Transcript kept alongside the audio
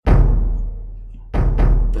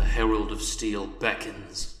Herald of Steel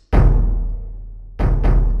beckons.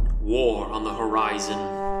 War on the horizon.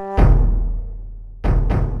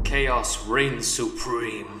 Chaos reigns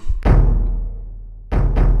supreme.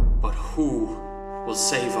 But who will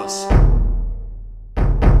save us?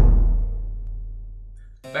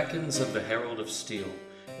 Beckons of the Herald of Steel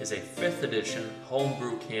is a 5th edition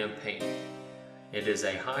homebrew campaign. It is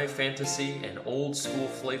a high fantasy and old school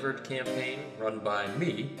flavored campaign run by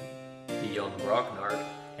me, the young Grognard,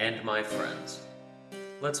 and my friends.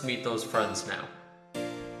 Let's meet those friends now.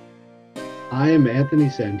 I am Anthony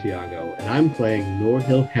Santiago, and I'm playing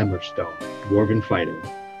Norhill Hammerstone, Dwarven Fighter.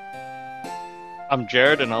 I'm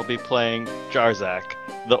Jared, and I'll be playing Jarzak,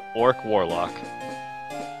 the Orc Warlock.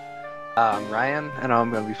 I'm Ryan, and I'm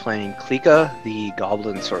going to be playing Klika, the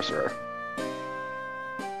Goblin Sorcerer.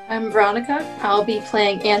 I'm Veronica. I'll be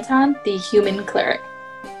playing Anton, the Human Cleric.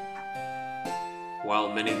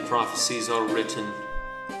 While many prophecies are written,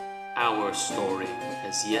 our story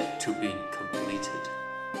has yet to be completed.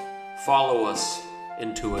 Follow us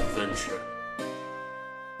into adventure.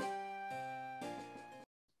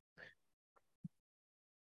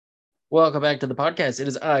 Welcome back to the podcast. It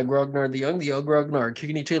is I, Grognard the Young, Grognard,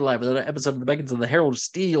 kicking you to live with another episode of the Beckons of the Herald of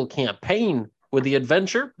Steel campaign with the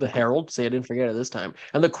adventure, the Herald, say I didn't forget it this time,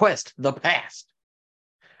 and the quest, the past.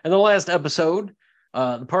 In the last episode,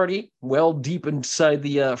 the party, well deep inside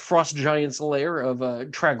the frost giant's lair of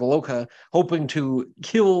Tragloka, hoping to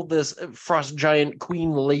kill this frost giant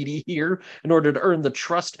queen lady here in order to earn the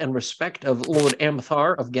trust and respect of Lord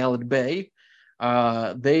Amthar of Galad Bay.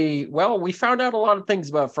 We found out a lot of things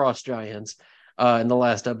about frost giants in the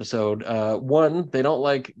last episode. One, they don't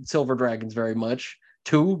like silver dragons very much.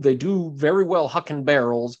 Two, they do very well hucking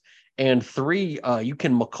barrels. And three, you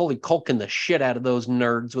can Macaulay Culkin the shit out of those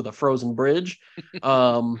nerds with a frozen bridge.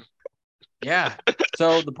 Yeah.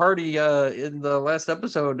 So the party in the last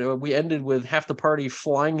episode, we ended with half the party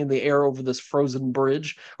flying in the air over this frozen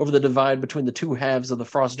bridge, over the divide between the two halves of the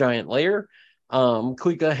frost giant lair.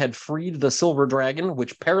 Klika had freed the silver dragon,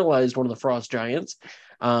 which paralyzed one of the frost giants.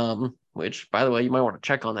 Which, by the way, you might want to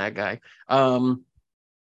check on that guy. So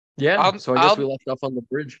I guess we left off on the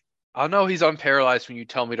bridge. I'll know he's unparalyzed when you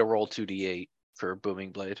tell me to roll 2d8 for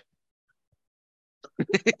Booming Blade. I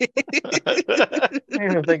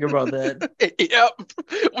didn't think about that.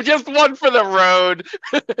 Yep. Just one for the road.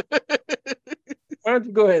 Why don't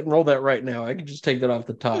you go ahead and roll that right now? I can just take that off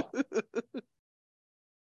the top.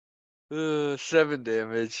 7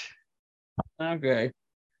 damage. Okay.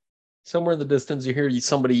 Somewhere in the distance, you hear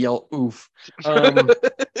somebody yell, oof.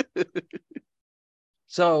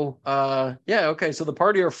 So the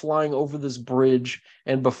party are flying over this bridge,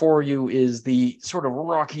 and before you is the sort of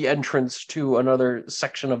rocky entrance to another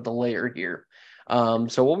section of the lair here.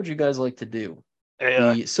 So what would you guys like to do?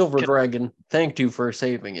 The silver dragon thanked you for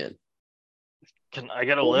saving it. Can I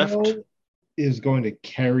get a lift? Is going to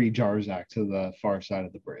carry Jarzak to the far side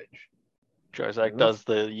of the bridge. Jarzak does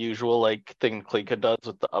the usual thing Klika does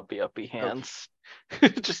with the uppy hands.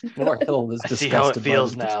 Just Norhill is I see how it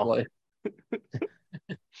feels now.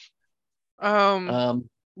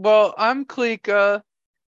 Well, I'm Klika.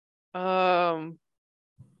 I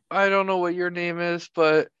don't know what your name is,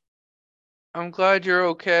 but I'm glad you're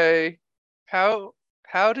okay. How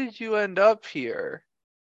did you end up here?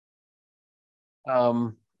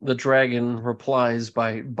 The dragon replies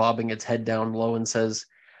by bobbing its head down low and says,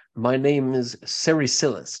 "My name is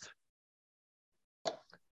Sericillist."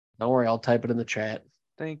 Don't worry, I'll type it in the chat.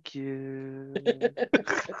 Thank you.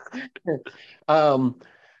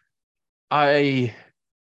 I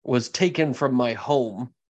was taken from my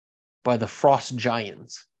home by the frost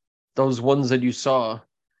giants. Those ones that you saw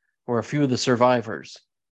were a few of the survivors.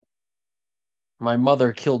 My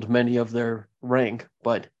mother killed many of their rank,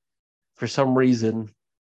 but for some reason,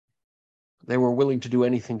 they were willing to do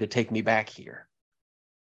anything to take me back here.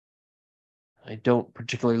 I don't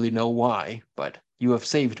particularly know why, but you have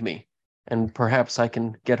saved me, and perhaps I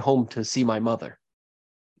can get home to see my mother.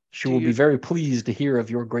 She will be very pleased to hear of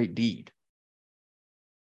your great deed.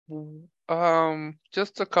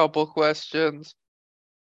 Just a couple questions.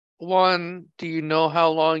 One, do you know how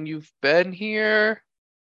long you've been here?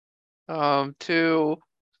 Two,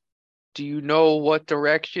 do you know what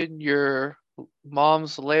direction your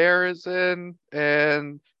mom's lair is in?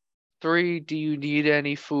 And three, do you need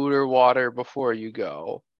any food or water before you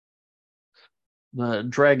go? The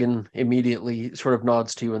dragon immediately sort of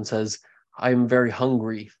nods to you and says, "I am very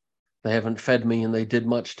hungry. They haven't fed me, and they did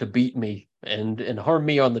much to beat me and harm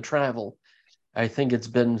me on the travel. I think it's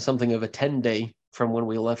been something of a 10-day from when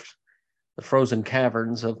we left the frozen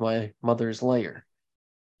caverns of my mother's lair.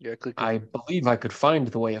 Yeah, I believe I could find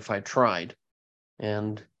the way if I tried.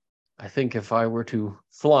 And I think if I were to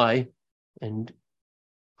fly and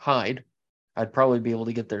hide, I'd probably be able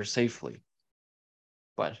to get there safely.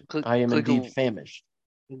 But I am Click indeed famished.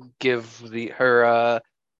 give her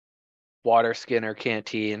water skin or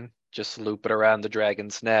canteen, just loop it around the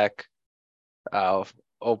dragon's neck,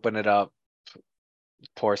 open it up,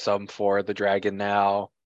 pour some for the dragon now,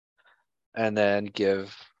 and then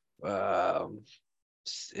give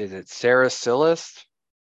is it Sarah Silist?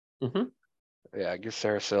 Mm-hmm. Yeah, give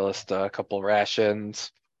Sarah Silist a couple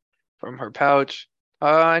rations from her pouch.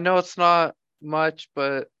 I know it's not much,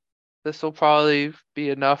 but this will probably be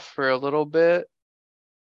enough for a little bit.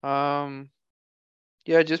 Yeah,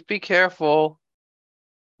 just be careful.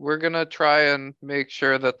 We're gonna try and make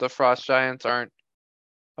sure that the frost giants aren't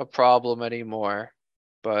a problem anymore.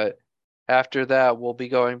 But after that, we'll be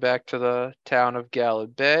going back to the town of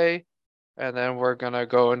Galad Bay, and then we're gonna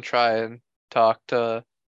go and try and talk to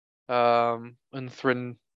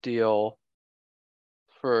Unthrindiel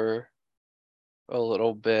for a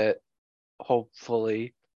little bit,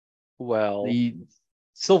 hopefully. Well, The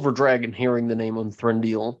silver dragon, hearing the name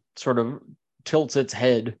Unthrindiel, sort of tilts its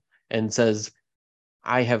head and says,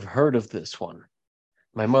 I have heard of this one.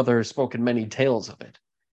 My mother has spoken many tales of it.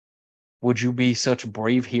 Would you be such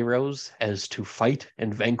brave heroes as to fight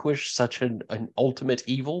and vanquish such an ultimate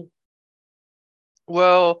evil?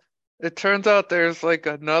 well, it turns out there's like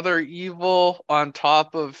another evil on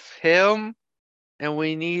top of him, and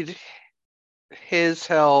we need his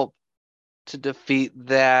help to defeat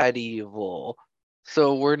that evil.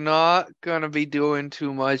 So we're not gonna be doing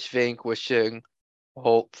too much vanquishing,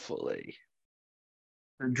 hopefully.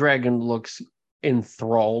 The dragon looks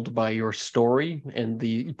enthralled by your story and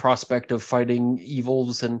the prospect of fighting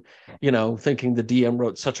evils, and thinking the DM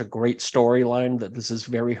wrote such a great storyline that this is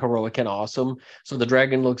very heroic and awesome. So the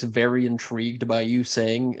dragon looks very intrigued by you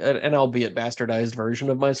saying an albeit bastardized version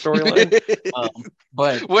of my storyline.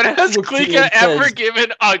 But When has looks to you Klika and ever says-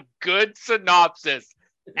 given a good synopsis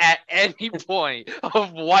at any point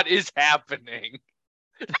of what is happening?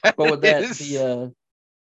 But with that, is-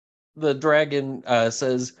 the dragon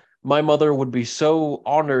says, my mother would be so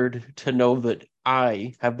honored to know that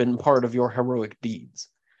I have been part of your heroic deeds.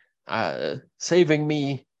 Saving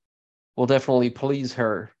me will definitely please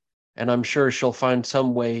her, and I'm sure she'll find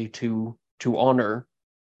some way to honor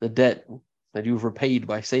the debt that you've repaid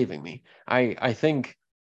by saving me. I think,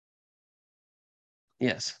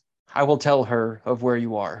 yes, I will tell her of where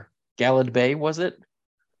you are. Galad Bay, was it?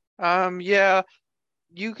 Yeah,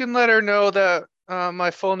 you can let her know that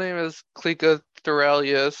my full name is Klika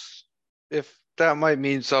Thorelius, if that might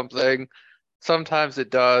mean something. Sometimes it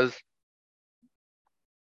does.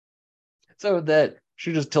 So that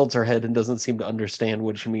she just tilts her head and doesn't seem to understand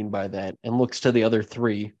what you mean by that, and looks to the other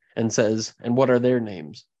three and says, and what are their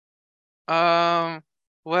names?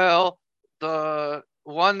 Well, the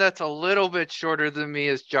one that's a little bit shorter than me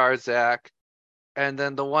is Jarzak, and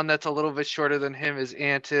then the one that's a little bit shorter than him is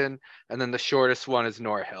Anton, and then the shortest one is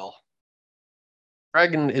Norhill.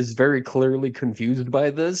 Dragon is very clearly confused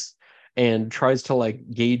by this and tries to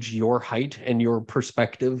gauge your height and your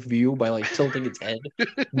perspective view by tilting its head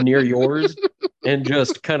near yours, and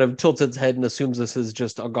just kind of tilts its head and assumes this is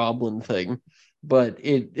just a goblin thing. But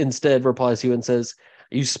it instead replies to you and says,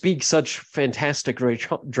 you speak such fantastic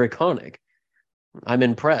draconic. I'm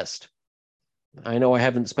impressed. I know I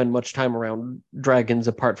haven't spent much time around dragons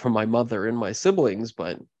apart from my mother and my siblings,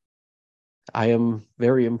 but I am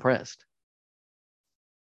very impressed.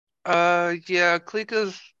 Yeah,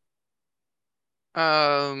 Klika's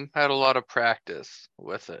had a lot of practice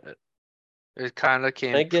with it. It kind of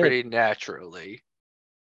came pretty naturally.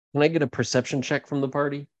 Can I get a perception check from the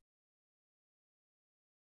party?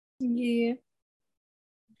 Yeah.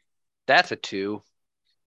 That's a 2.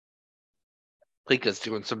 Klika's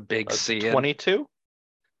doing some big seeing. 22?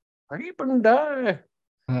 Reap and die.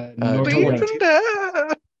 Norhill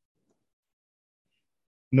got a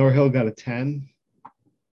Norhill got a 10.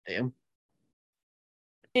 Damn.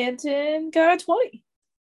 Anton got a 20,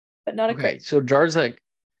 but not a Okay, crit. so Jarzak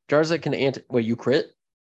and Anton. Wait, you crit?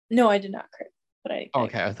 No, I did not crit, but I.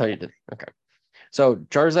 Okay, I thought you did. Okay. So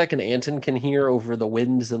Jarzak and Anton can hear over the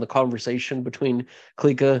winds and the conversation between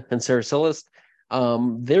Klika and Saracillus.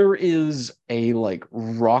 There is a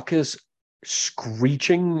raucous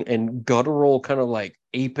screeching and guttural kind of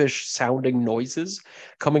apish sounding noises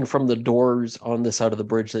coming from the doors on the side of the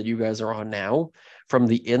bridge that you guys are on now from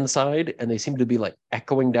the inside, and they seem to be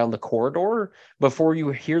echoing down the corridor before you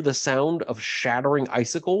hear the sound of shattering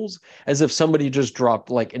icicles, as if somebody just dropped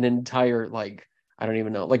an entire I don't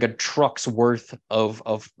even know, a truck's worth of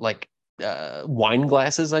wine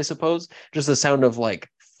glasses, I suppose. Just the sound of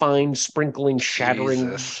fine sprinkling, shattering,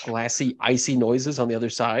 Jesus. glassy, icy noises on the other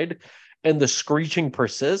side. And the screeching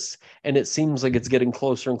persists, and it seems like it's getting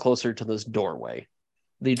closer and closer to this doorway.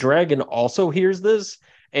 The dragon also hears this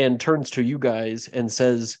and turns to you guys and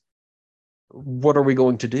says, "What are we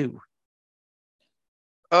going to do?"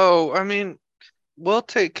 Oh, I mean, we'll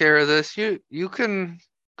take care of this. You can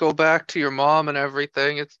go back to your mom and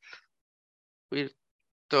everything. We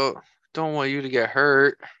don't want you to get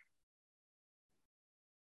hurt.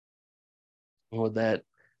 And with that,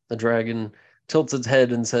 the dragon tilts its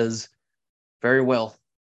head and says, "Very well.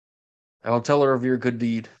 I will tell her of your good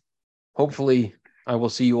deed. Hopefully, I will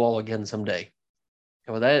see you all again someday."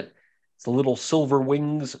 And with that, its little silver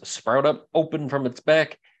wings sprout up open from its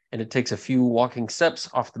back, and it takes a few walking steps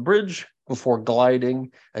off the bridge before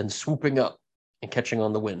gliding and swooping up and catching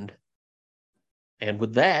on the wind. And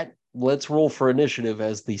with that, let's roll for initiative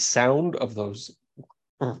as the sound of those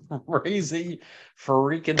crazy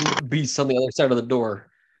freaking beasts on the other side of the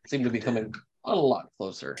door seem to be coming a lot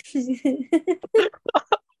closer.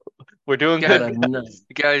 We're doing Got good. a 9.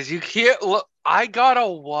 Guys, you can't look. I got a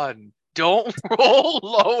 1. Don't roll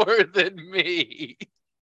lower than me.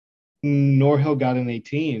 Norhill got an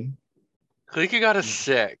 18. Clicky got a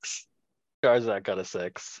 6. Jarzak got a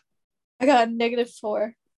 6. I got a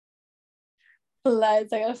 -4.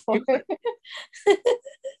 Lies, I got a 4.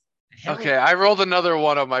 Okay, I rolled another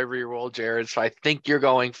 1 on my reroll, Jared, so I think you're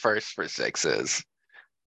going first for 6s.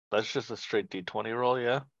 That's just a straight D20 roll,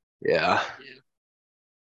 yeah? Yeah.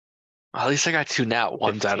 Well, at least I got 2 nat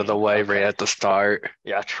 1s out of the 15, way okay. right at the start.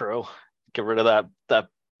 Yeah, true. Get rid of that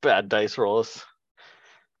bad dice rolls.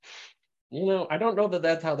 I don't know that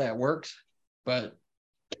that's how that works, but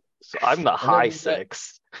So I'm the And then high you get-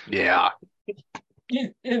 6. Yeah.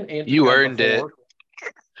 and You got the earned it. 4.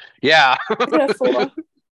 Yeah. I got a 4.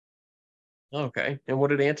 Okay. And what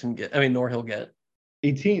did Anton get? I mean, Norhill get?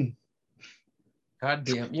 18. God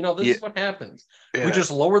damn. This Yeah. is what happens. Yeah. We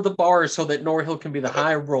just lower the bar so that Norhill can be the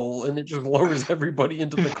high roll, and it just lowers everybody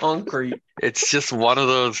into the concrete. It's just one of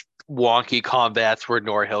those wonky combats where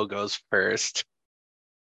Norhill goes first.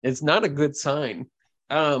 It's not a good sign.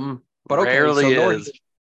 But okay, Rarely so Norhill, is.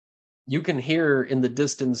 you can hear in the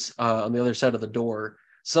distance on the other side of the door,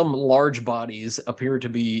 some large bodies appear to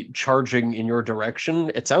be charging in your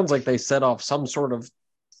direction. It sounds like they set off some sort of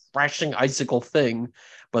thrashing icicle thing,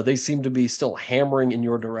 but they seem to be still hammering in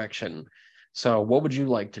your direction. So what would you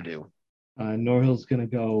like to do? Norhill's gonna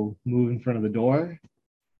go move in front of the door.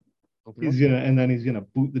 Okay. And then he's gonna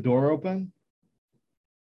boot the door open.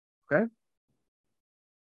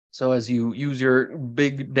 So as you use your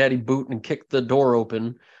big daddy boot and kick the door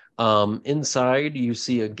open, inside you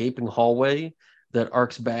see a gaping hallway that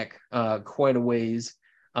arcs back quite a ways.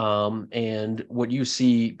 And what you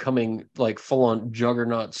see coming like full on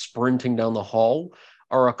juggernaut sprinting down the hall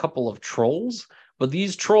are a couple of trolls, but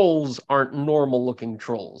these trolls aren't normal looking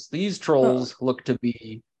trolls. These trolls look to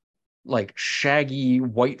be like shaggy,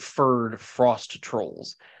 white furred frost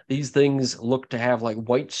trolls. These things look to have like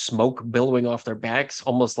white smoke billowing off their backs,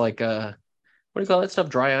 almost like what do you call that stuff?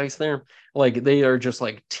 Dry ice there? Like they are just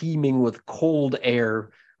like teeming with cold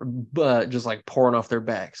air, but just like pouring off their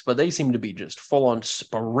backs. But they seem to be just full on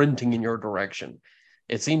sprinting in your direction.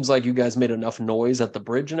 It seems like you guys made enough noise at the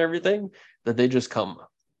bridge and everything that they just come,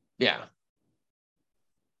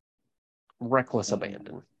 reckless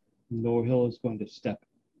abandon. Norhill is going to step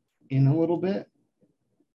in a little bit.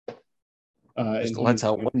 Just and lets he's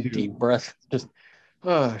out going one to- deep breath. Just,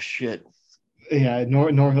 oh shit. Yeah,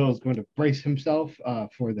 Norhill is going to brace himself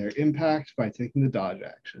for their impact by taking the dodge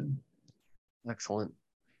action. Excellent.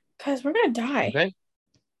 Guys, we're gonna die.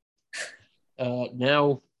 Okay.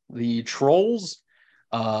 Now the trolls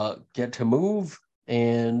get to move,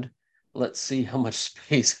 and let's see how much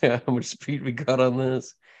space, how much speed we got on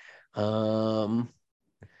this.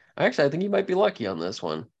 Actually, I think you might be lucky on this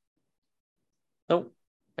one. Nope,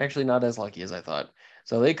 actually not as lucky as I thought.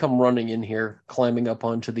 So they come running in here, climbing up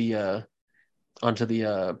onto the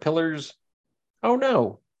pillars. Oh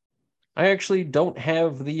no, I actually don't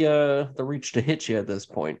have the reach to hit you at this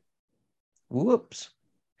point. Whoops.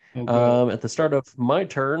 Okay. At the start of my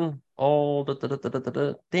turn,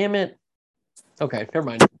 damn it. Okay, never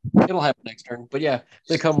mind. It'll happen next turn. But yeah,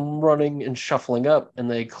 they come running and shuffling up,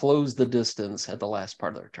 and they close the distance at the last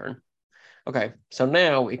part of their turn. Okay, so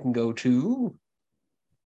now it can go to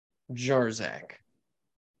Jarzak.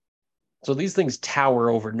 So these things tower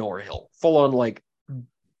over Norhill, full on like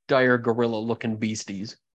dire gorilla looking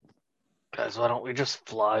beasties. Guys, why don't we just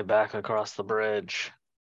fly back across the bridge?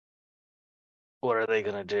 What are they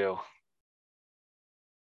gonna do?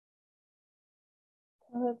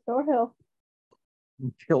 Doorhill.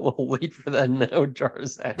 We'll wait for that now,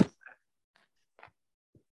 Jarzak.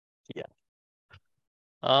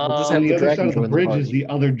 We'll just On have the the other dragon side of the join the bridge is party. the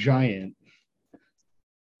other giant.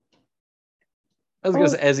 I was gonna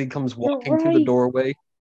say, as he comes You're walking through the right. doorway.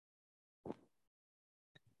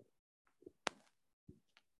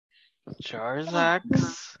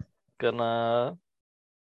 Jarzak's gonna.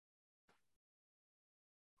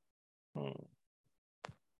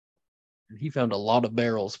 He found a lot of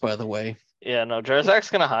barrels, by the way. Yeah, no,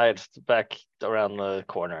 Jarzak's gonna hide back around the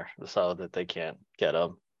corner so that they can't get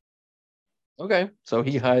him. Okay, so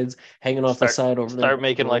he hides, hanging off the side over there. Start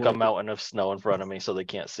making like a doorway. mountain of snow in front of me so they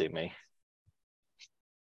can't see me.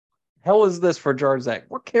 Hell is this for Jarzak?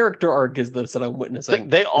 What character arc is this that I'm witnessing?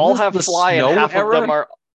 They all Is this have the fly, and snow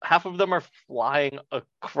half of them are flying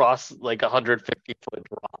across like 150-foot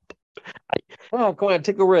drop. Oh, come on,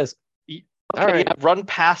 take a risk. Okay, All right. yeah, run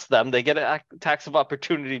past them. They get an tax of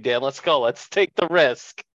opportunity, Dan. Let's go. Let's take the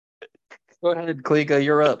risk. Go ahead, Klika,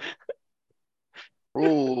 you're up.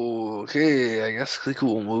 Okay, I guess Clicker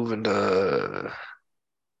will move into,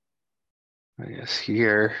 I guess,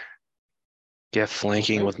 here. Get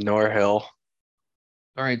flanking Okay. with Norhill.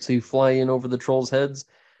 All right, so you fly in over the trolls' heads.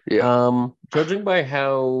 Yeah. Judging by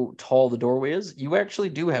how tall the doorway is, you actually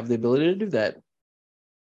do have the ability to do that.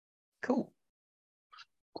 Cool.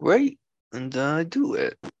 Great. And I do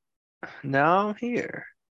it. Now I'm here.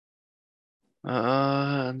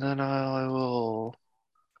 And then I will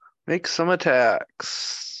make some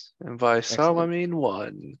attacks. And by some, I Excellent. mean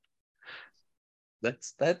one.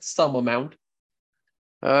 That's some amount.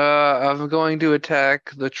 I'm going to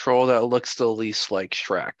attack the troll that looks the least like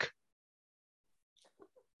Shrek.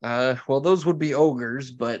 Well, those would be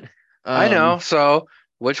ogres, but I know. So,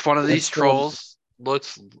 which one of that's these still- trolls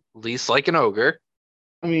looks least like an ogre?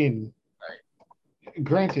 I mean,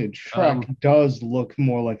 granted, Shrek does look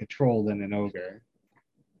more like a troll than an ogre.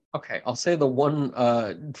 Okay, I'll say the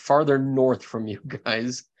one farther north from you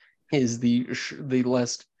guys is the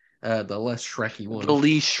less Shreky one. The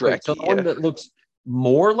least Shrek. Wait, so the one that looks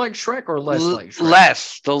more like Shrek or less like Shrek?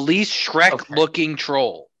 Less. The least Shrek-looking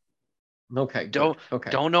troll. Okay. Good.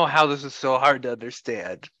 Don't know how this is so hard to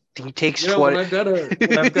understand. He takes when I've got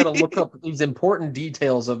to look up these important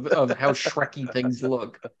details of how Shreky things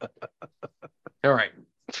look. All right.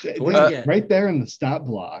 What do you get? Right there in the stat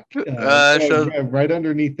block. Right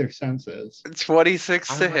underneath their senses.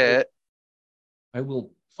 26 to hit. I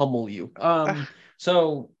will pummel you.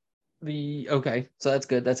 So that's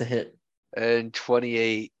good. That's a hit. And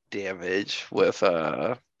 28 damage with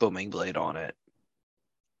a booming blade on it.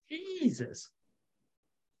 Jesus.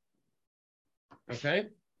 Okay.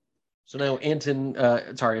 So now Anton,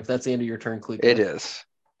 sorry if that's the end of your turn, Cleveland. It is.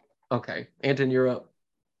 Okay. Anton, you're up.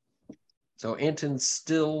 So Anton's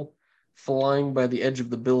still flying by the edge of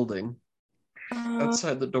the building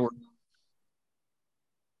outside the door.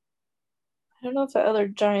 I don't know if the other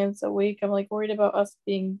giant's awake. I'm like worried about us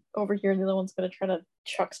being over here and the other one's gonna try to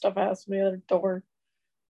chuck stuff at us from the other door.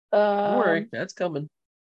 Don't worry, that's coming.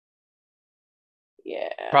 Yeah.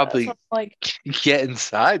 Probably so like get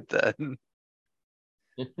inside then.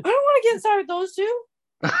 I don't want to get inside with those two.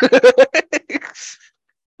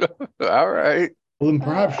 All right. Well, then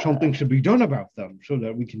perhaps something should be done about them so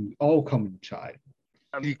that we can all come inside.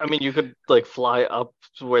 I mean, you could like fly up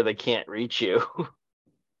to where they can't reach you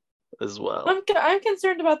as well. I'm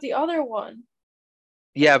concerned about the other one.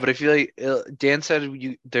 Yeah, but if you like, Dan said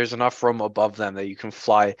there's enough room above them that you can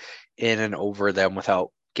fly in and over them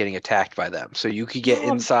without getting attacked by them. So you could get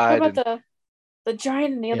inside. What about the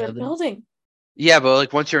giant in the other building? Yeah, but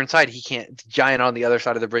like once you're inside, the giant on the other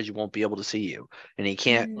side of the bridge won't be able to see you, and he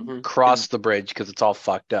can't cross the bridge because it's all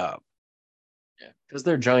fucked up. Yeah, because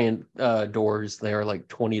they're giant doors. They are like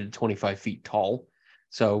 20 to 25 feet tall.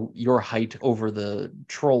 So your height over the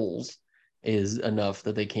trolls is enough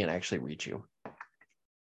that they can't actually reach you.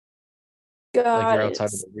 Like you're outside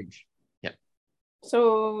of the reach. Yeah.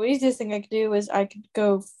 So easiest thing I could do is I could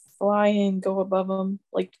go fly and go above them,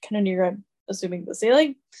 like kind of near, I'm assuming, the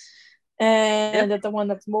ceiling. And at the one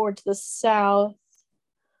that's more to the south,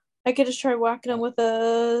 I could just try whacking them with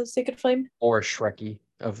a Sacred Flame. Or Shreky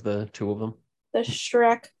of the two of them. The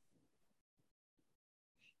Shrek.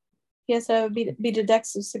 Yes, I would beat a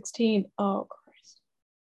dex of 16. Oh, Christ.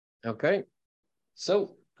 Okay.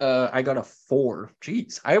 So, I got a 4.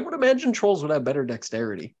 Jeez. I would imagine trolls would have better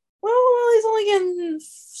dexterity. Well, he's only getting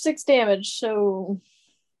 6 damage, so...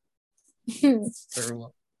 Very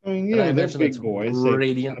well. I mean, they're big boys.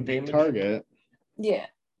 Radiant damage. Target. Yeah.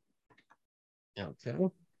 Okay.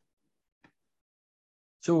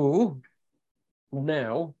 So,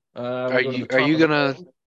 now... are you gonna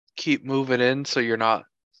keep moving in so you're not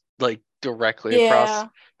like directly across?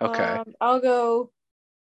 Yeah. Okay. I'll go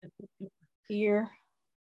here.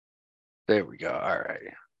 There we go. All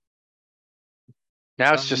right.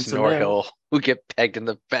 Now it's just So now- Norhill who get pegged in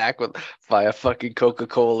the back by a fucking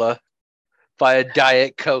Coca-Cola, by a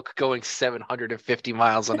Diet Coke going 750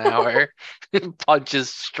 miles an hour. Punches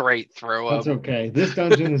straight through That's him. okay. This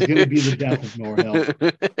dungeon is going to be the death of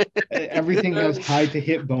Norhill. Everything has high to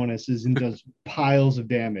hit bonuses and does piles of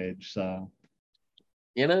damage. So,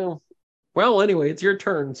 Well, anyway, it's your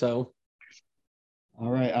turn. So,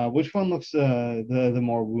 all right. Which one looks the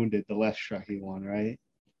more wounded, the less Shreki one, right?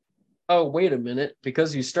 oh, wait a minute.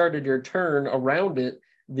 Because you started your turn around it,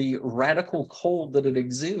 the radical cold that it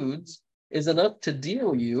exudes is enough to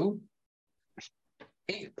deal you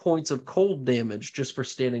 8 points of cold damage just for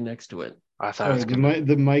standing next to it. I thought it was Sorry,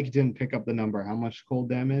 the mic didn't pick up the number. How much cold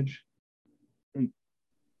damage?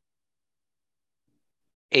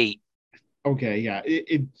 8. Okay, yeah.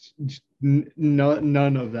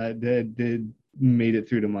 None of that did made it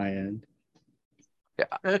through to my end.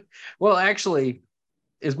 Well, actually,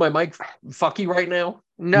 is my mic fucky right now?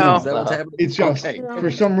 No. Is that what's happening? It's just Okay. No.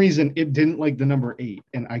 for some reason it didn't like the number 8,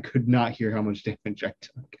 and I could not hear how much damage I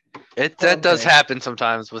took. That does Okay. happen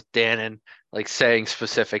sometimes with Dan and like saying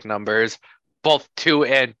specific numbers, both to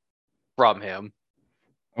and from him.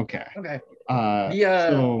 Okay. Okay.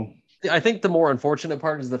 So I think the more unfortunate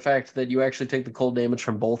part is the fact that you actually take the cold damage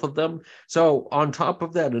from both of them. So on top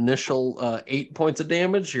of that initial 8 points of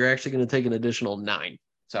damage, you're actually going to take an additional 9.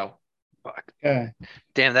 So, Fuck. okay.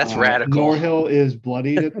 Damn, that's radical. Norhill is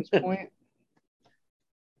bloodied at this point.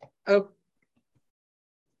 oh,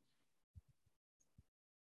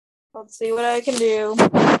 Let's see what I can do.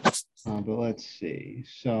 But let's see.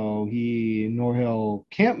 So Norhill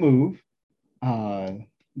can't move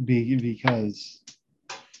because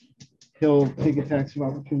he'll take attacks of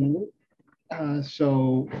opportunity.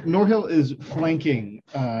 So Norhill is flanking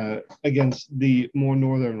against the more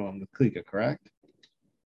northern one, the Klika, correct?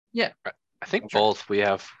 yeah. I think Okay. both we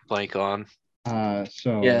have flank on.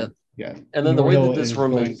 So Yeah. yeah. And then the way that Norhill this is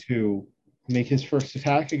room going is, to make his first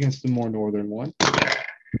attack against the more northern one.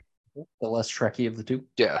 the less Trekkie of the two.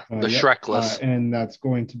 Yeah, the Yep. Shrekless. And that's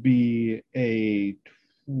going to be a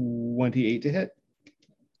 28 to hit.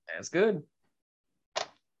 That's good.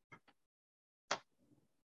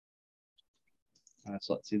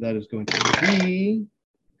 So let's see, that is going to be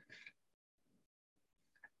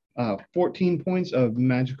 14 points of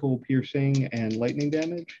magical piercing and lightning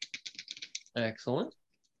damage. Excellent.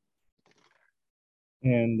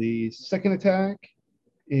 And the second attack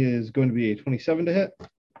is going to be a 27 to hit.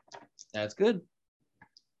 That's good.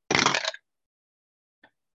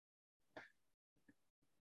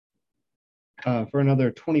 For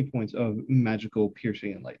another 20 points of magical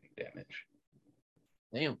piercing and lightning damage.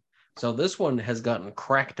 Damn. So this one has gotten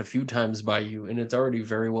cracked a few times by you, and it's already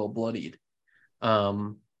very well bloodied.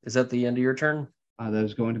 Is that the end of your turn? That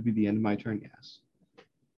is going to be the end of my turn, yes.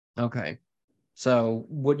 Okay. So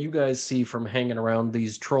what you guys see from hanging around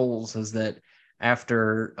these trolls is that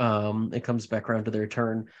after it comes back around to their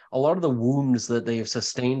turn, a lot of the wounds that they have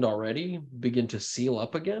sustained already begin to seal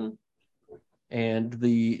up again. And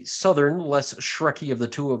the southern, less Shrekky of the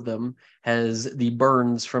two of them has the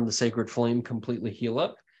burns from the Sacred Flame completely heal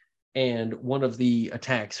up. And one of the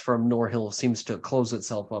attacks from Norhill seems to close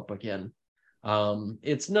itself up again.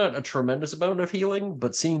 It's not a tremendous amount of healing,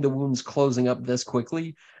 but seeing the wounds closing up this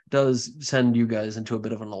quickly does send you guys into a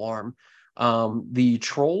bit of an alarm. The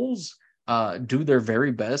trolls do their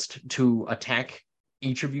very best to attack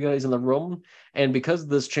each of you guys in the room, and because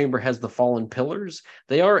this chamber has the fallen pillars,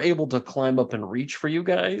 they are able to climb up and reach for you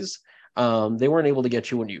guys. They weren't able to get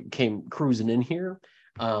you when you came cruising in here,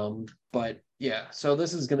 but yeah, so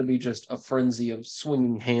this is going to be just a frenzy of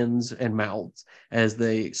swinging hands and mouths as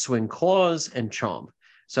they swing claws and chomp.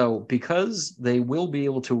 So because they will be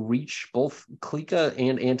able to reach both Klika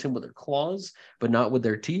and Anton with their claws, but not with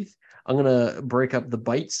their teeth, I'm going to break up the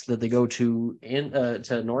bites that they go to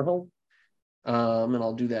Norhill. And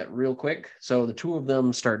I'll do that real quick. So the two of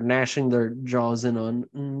them start gnashing their jaws in on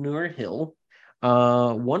Norhill.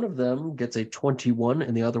 One of them gets a 21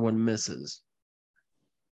 and the other one misses.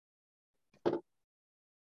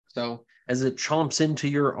 So as it chomps into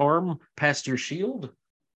your arm past your shield,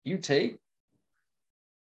 you take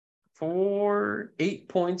 8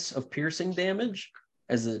 points of piercing damage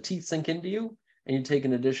as the teeth sink into you, and you take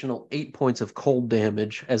an additional 8 points of cold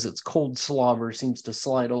damage as its cold slobber seems to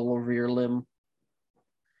slide all over your limb.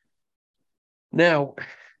 Now,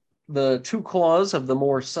 the two claws of the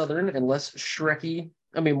more southern and more Shrekky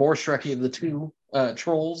of the two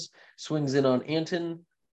trolls swings in on Anton.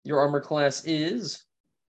 Your armor class is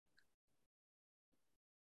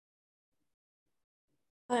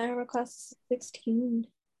My armor class is 16.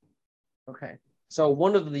 Okay. So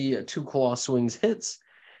one of the two claw swings hits,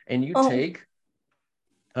 and you Oh. take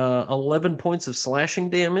 11 points of slashing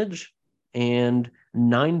damage and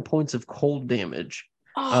 9 points of cold damage.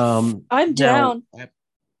 Oh, I'm now- down.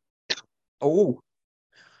 Oh.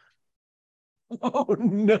 Oh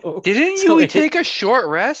no. Didn't So you it- take a short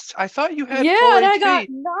rest? I thought you had Yeah, full and I HP. got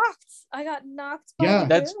knocked. I got knocked by Yeah, the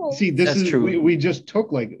that's- barrel. See, this That's is true. we just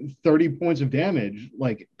took like 30 points of damage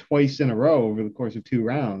like twice in a row over the course of 2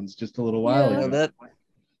 rounds just a little while Yeah. Yeah, ago. that.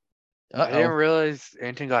 I didn't Uh-oh. realize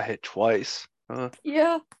Anton got hit twice. Yeah.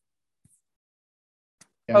 Yeah,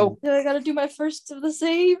 Oh. Then I gotta do my first of the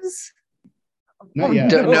saves. not yet.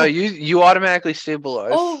 no. No, you automatically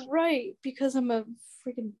stabilize. Oh, right. Because I'm a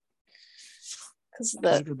freaking. Because of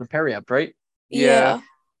that. The parry up, right? Yeah.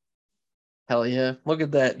 Hell yeah. Look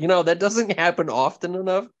at that. That doesn't happen often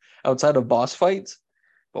enough outside of boss fights,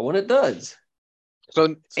 but when it does. So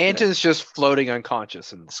good. Anton's just floating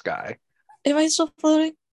unconscious in the sky. Am I still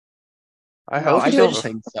floating? I No, hope I do don't it.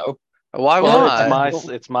 think so. Why Well, not?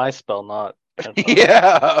 it's my spell, not.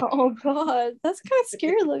 Yeah. Oh, God. That's kind of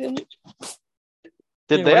scary looking. Did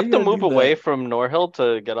Yeah, they why have you to gotta move do that? away from Norhill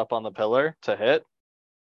to get up on the pillar to hit?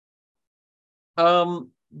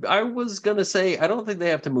 I was gonna say I don't think they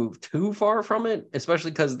have to move too far from it, especially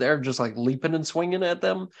because they're just like leaping and swinging at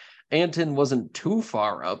them. Anton wasn't too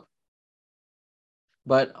far up,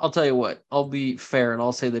 but I'll tell you what, I'll be fair and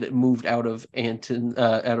I'll say that it moved out of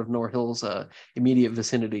Norhill's immediate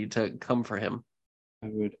vicinity to come for him. I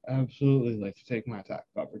would absolutely like to take my attack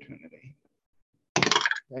of opportunity.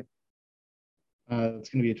 Okay. It's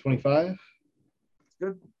going to be a 25.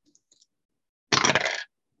 Good.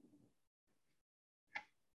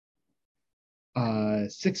 Uh,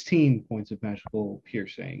 16 points of magical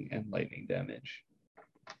piercing and lightning damage.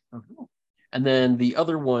 And then the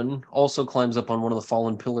other one also climbs up on one of the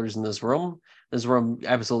fallen pillars in this room. This room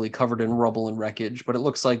absolutely covered in rubble and wreckage, but it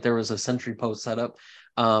looks like there was a sentry post set up.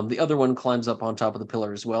 The other one climbs up on top of the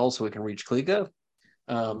pillar as well, so it can reach Klika,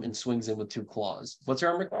 and swings in with 2 claws. What's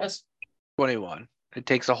your armor class? 21. It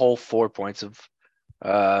takes a whole 4 points of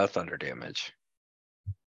thunder damage.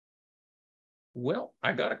 Well,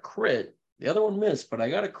 I got a crit. The other one missed, but I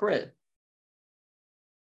got a crit.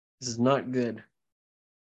 This is not good.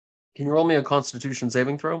 Can you roll me a Constitution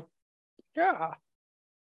saving throw? Yeah.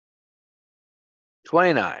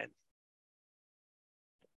 29.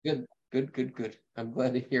 Good. I'm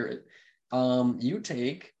glad to hear it. You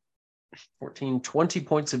take 14, 20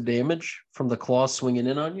 points of damage from the claw swinging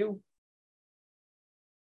in on you.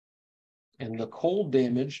 And the cold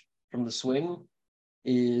damage from the swing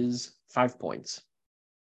is 5 points.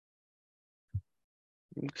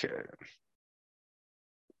 Okay.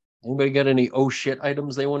 Anybody got any oh shit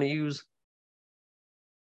items they want to use?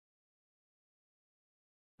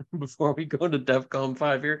 Before we go to DEFCON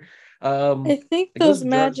 5 here. I think I those guess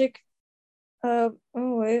magic. Oh,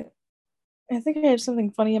 wait. I think I have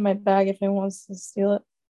something funny in my bag if anyone wants to steal it.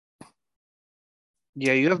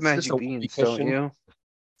 Yeah, you have It's just magic a beans, whoopee don't cushion. you?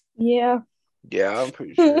 Yeah. Yeah, I'm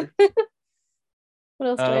pretty sure. What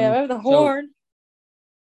else do I have? I have the So- horn.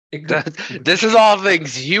 This is all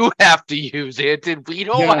things you have to use, Anton. We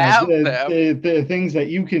don't have them. the things that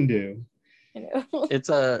you can do. You know. It's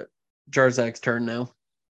a Jarzak's turn now.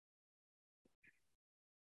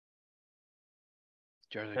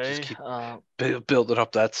 Jarzak, Okay. just keep building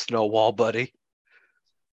up that snow wall, buddy.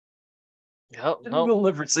 Yep. We'll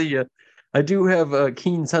never see you. I do have a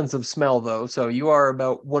keen sense of smell, though, so you are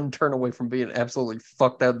about 1 turn away from being absolutely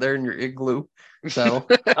fucked out there in your igloo. So,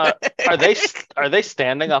 Are they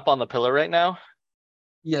standing up on the pillar right now?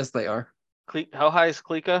 yes, they are. How high is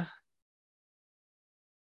Klika?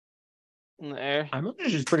 In the air. I'm actually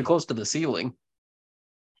just pretty close to the ceiling.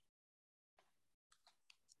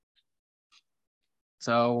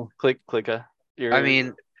 So, Klika. I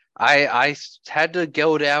mean, I had to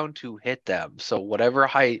go down to hit them. So whatever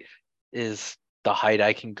height is the height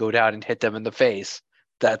I can go down and hit them in the face.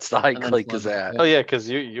 That's the height And then Click fly is back at. up. Oh yeah, because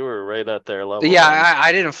you were right at their level. Yeah, then.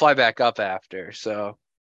 I didn't fly back up after. So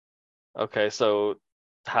Okay, so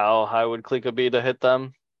how high would Klika be to hit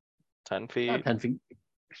them? 10 about feet. 10 feet.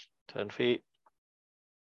 10 feet.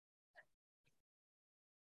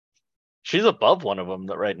 She's above one of them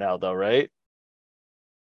right now, though, right?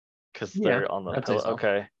 Because they're on the I'd say pillar. so.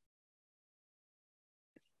 Okay.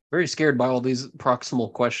 Very scared by all these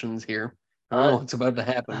proximal questions here. I don't know what's about to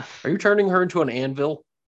happen. Are you turning her into an anvil?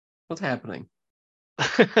 What's happening?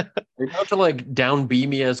 Are you about to like down B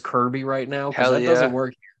me as Kirby right now? Because Hell that doesn't yeah.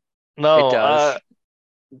 work. No, It does.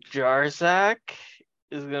 Jarzak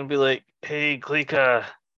is gonna be like, "Hey, Klika,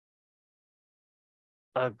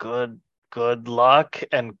 a good good luck,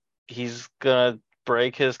 and he's gonna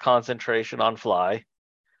break his concentration on Fly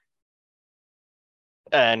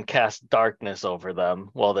and cast darkness over them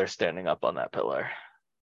while they're standing up on that pillar.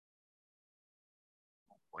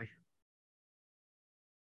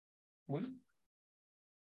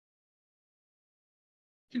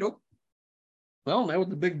 You know. Well, now with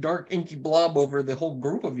the big dark inky blob over the whole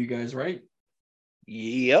group of you guys, right?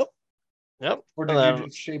 Yep. Or did you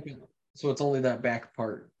just shape it so it's only that back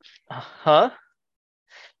part? Huh?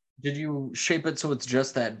 Did you shape it so it's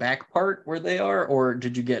just that back part where they are, or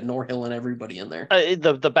did you get Norhill and everybody in there?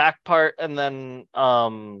 The back part, and then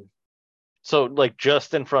so like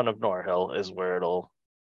just in front of Norhill is where it'll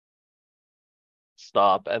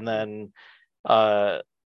stop, and then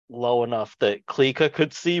low enough that Klika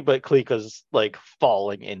could see, but Klika's like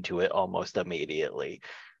falling into it almost immediately.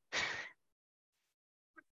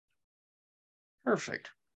 Perfect.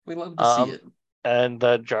 We love to see it. And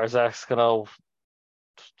then Jarzak's gonna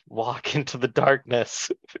walk into the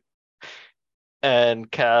darkness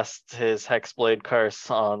and cast his Hexblade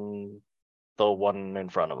curse on the one in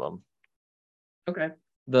front of him. Okay.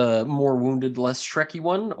 The more wounded, less Shrekky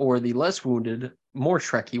one, or the less wounded, more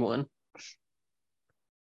Shrekky one?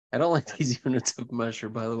 I don't like these units of measure,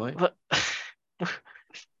 by the way. But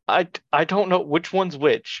I don't know which one's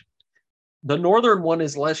which. The northern one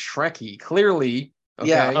is less Shrekky, clearly. Okay.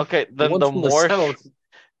 Yeah. Okay. Then the more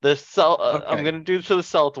the south. Okay. I'm gonna do to the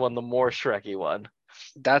south one, the more Shrekky one.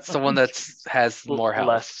 That's the one that has more health.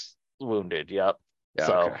 Less wounded. Yep. Yeah,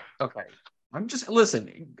 so okay. I'm just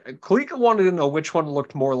listen. Kalika wanted to know which one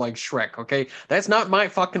looked more like Shrek. Okay, that's not my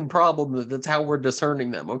fucking problem. That's how we're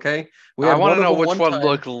discerning them. Okay, I want to know which one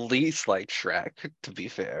looked least like Shrek. To be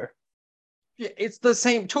fair, yeah, it's the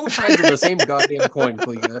same. Two sides of the same goddamn coin,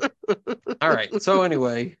 Kalika. All right. So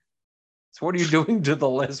anyway, so what are you doing to the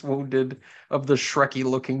less wounded of the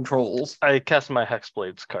Shreky-looking trolls? I cast my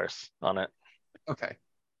Hexblade's curse on it. Okay,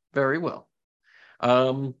 very well.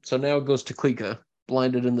 So now it goes to Klika,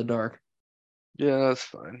 blinded in the dark. Yeah, that's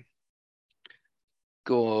fine.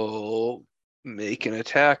 Go make an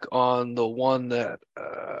attack on the one that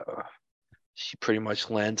she pretty much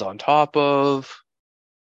lands on top of.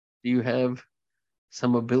 Do you have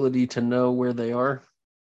some ability to know where they are?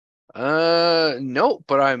 No,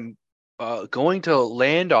 but I'm going to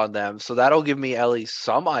land on them, so that'll give me at least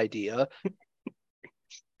some idea.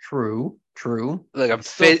 True. Like I'm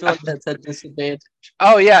still feel like that's a disadvantage.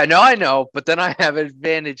 Oh yeah, no, I know, but then I have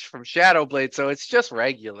advantage from Shadowblade, so it's just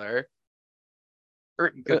regular.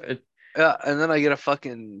 Good. And then I get a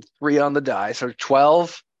fucking 3 on the die, so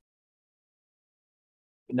 12.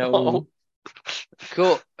 No. Oh.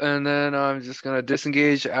 Cool. And then I'm just gonna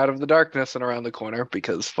disengage out of the darkness and around the corner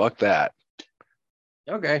because fuck that.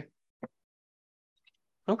 Okay.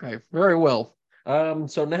 Very well.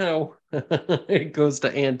 So now it goes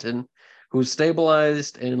to Anton, who's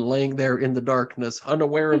stabilized and laying there in the darkness,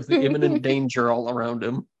 unaware of the imminent danger all around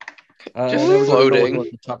him. Just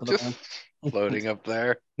floating. Just floating up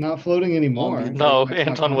there. Not floating anymore. No,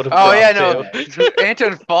 Anton would have. Oh yeah, no.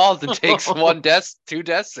 Anton falls and takes 2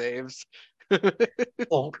 death saves.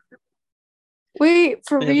 Wait,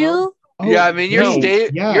 for real? Yeah, I mean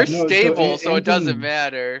you're stable, so Anton, it doesn't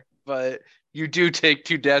matter. But you do take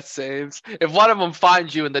 2 death saves. If one of them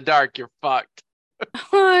finds you in the dark, you're fucked.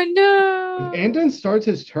 Oh no! If Anton starts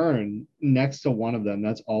his turn next to one of them,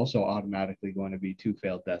 that's also automatically going to be 2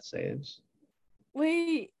 failed death saves.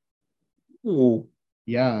 Wait. Ooh.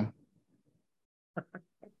 Yeah.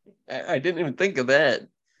 I didn't even think of that.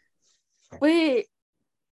 Wait.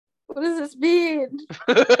 What does this mean?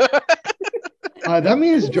 That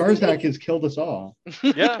means Jarzak has killed us all.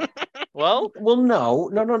 Yeah. Well,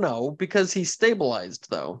 no, because he's stabilized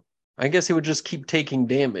though. I guess he would just keep taking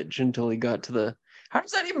damage until he got to the. How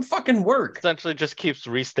does that even fucking work? Essentially, just keeps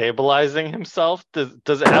restabilizing himself.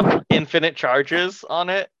 Does it have infinite charges on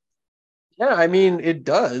it? Yeah, I mean it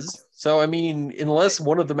does. So I mean, unless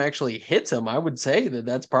one of them actually hits him, I would say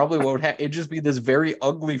that's probably what would happen. It'd just be this very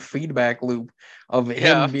ugly feedback loop of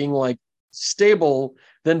him being like stable,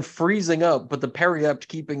 then freezing up, but the periapt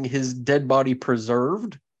keeping his dead body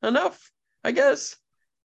preserved enough, I guess.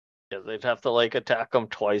 Yeah, they'd have to like attack him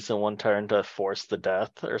twice in one turn to force the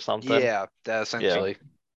death or something. Yeah, that essentially. Yeah.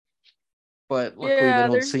 But luckily they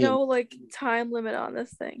don't there's see no him. like time limit on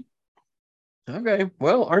this thing. Okay,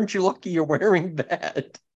 well, aren't you lucky you're wearing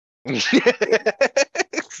that?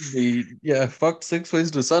 Fuck 6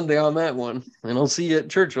 ways to Sunday on that one, and I'll see you at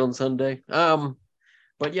church on Sunday. But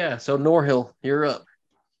yeah, so Norhill, you're up.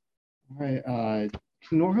 All right.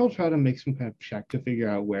 Can Norhill try to make some kind of check to figure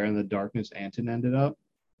out where in the darkness Anton ended up?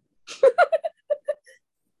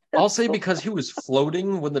 I'll say because he was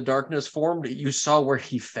floating when the darkness formed, you saw where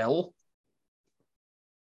he fell.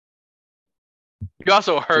 You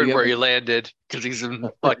also heard you where have he a- landed because he's in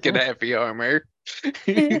fucking heavy armor.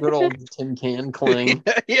 Good old tin can clang.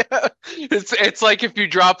 Yeah, it's like if you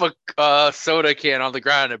drop a soda can on the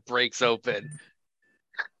ground, it breaks open.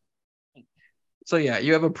 So yeah,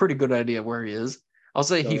 you have a pretty good idea where he is. I'll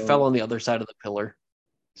say he So- fell on the other side of the pillar.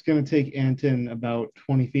 It's going to take Anton about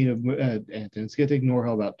 20 feet of Anton. It's going to take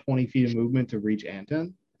Norhill about 20 feet of movement to reach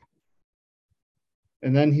Anton.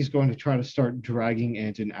 And then he's going to try to start dragging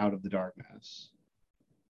Anton out of the darkness.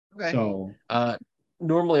 Okay. So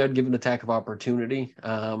Normally I'd give an attack of opportunity.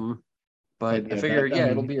 But yeah, I figure, that- I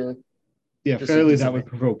it'll mean, be a yeah, just a fairly that would disadvantage.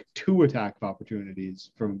 provoke 2 attack of opportunities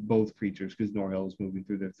from both creatures because Norhill is moving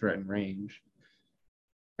through their threatened range.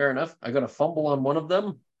 Fair enough. I got a fumble on one of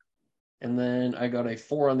them, and then I got a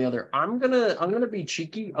 4 on the other. I'm gonna be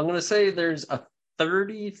cheeky. I'm gonna say there's a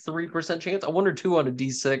 33% chance, a 1 or 2 on a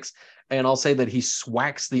D6, and I'll say that he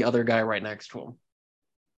swacks the other guy right next to him.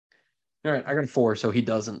 All right, I got a 4, so he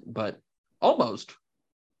doesn't, but almost.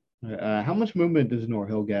 How much movement does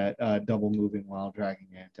Norhill get double moving while dragging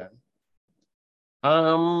Anton?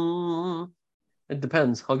 It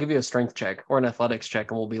depends. I'll give you a strength check or an athletics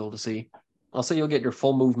check, and we'll be able to see. I'll say you'll get your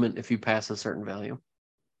full movement if you pass a certain value.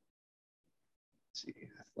 Let's see,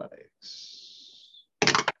 athletics.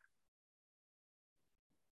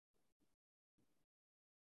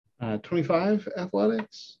 25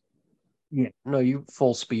 athletics. Yeah. No, you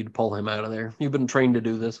full speed pull him out of there. You've been trained to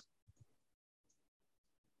do this.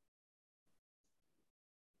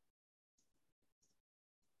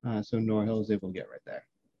 So Norhill is able to get right there.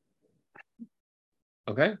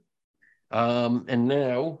 Okay. And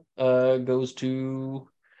now goes to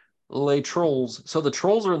Les Trolls. So the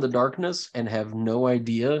trolls are in the darkness and have no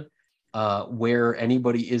idea where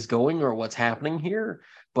anybody is going or what's happening here.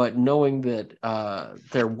 But knowing that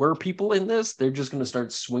there were people in this, they're just going to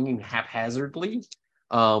start swinging haphazardly.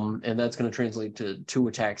 And that's going to translate to 2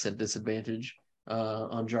 attacks at disadvantage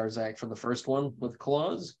on Jarzak for the first one with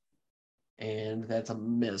claws. And that's a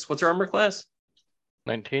miss. What's your armor class?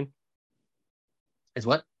 19. Is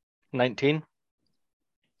what? 19.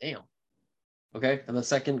 Damn. Okay, and the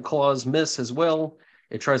second claw's miss as well.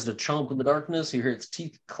 It tries to chomp in the darkness. You hear its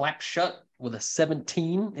teeth clap shut with a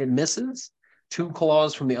 17. It misses. 2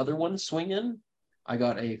 claws from the other one swing in. I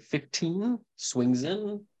got a 15, swings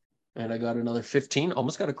in, and I got another 15.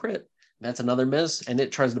 Almost got a crit. That's another miss, and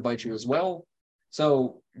it tries to bite you as well.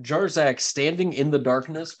 So Jarzak, standing in the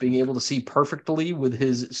darkness, being able to see perfectly with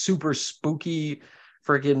his super spooky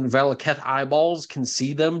freaking Valaketh eyeballs, can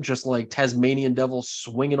see them just like Tasmanian devils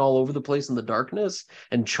swinging all over the place in the darkness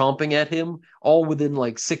and chomping at him, all within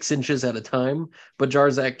like 6 inches at a time. But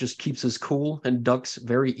Jarzak just keeps his cool and ducks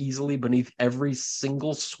very easily beneath every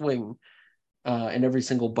single swing and every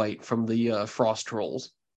single bite from the frost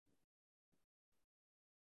trolls.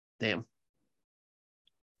 Damn.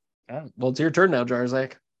 Well, it's your turn now,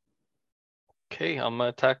 Jarzak. Okay, I'm gonna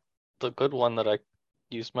attack the good one that I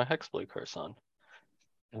used my Hexblade curse on.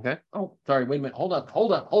 Okay. Oh, sorry. Wait a minute. Hold up.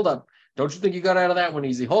 Don't you think you got out of that one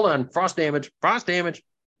easy? Hold on. Frost damage.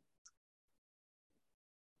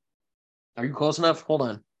 Are you close enough? Hold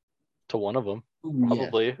on. To one of them, Ooh,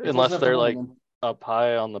 probably, yeah. You're close unless enough to they're one of like them. up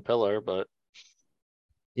high on the pillar. But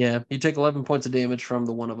Yeah, you take 11 points of damage from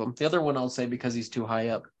the one of them. The other one I'll say because he's too high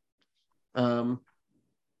up.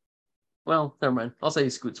 Well, never mind. I'll say he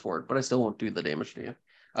scoots forward, but I still won't do the damage to you.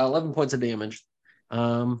 11 points of damage.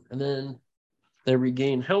 And then they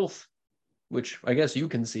regain health, which I guess you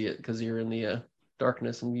can see it because you're in the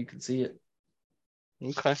darkness and you can see it.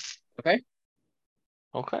 okay. Okay.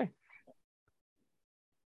 Okay.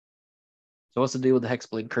 So what's the deal with the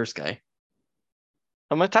Hexblade curse guy?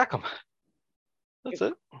 I'm gonna attack him. That's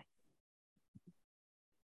it.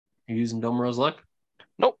 You're using Domro's luck?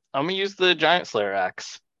 Nope. I'm gonna use the Giant Slayer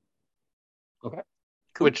axe. Okay.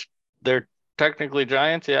 Cool. Which they're technically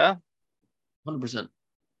giants, yeah? 100%.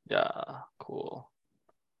 Yeah, cool.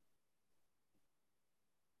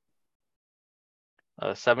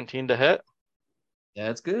 17 to hit.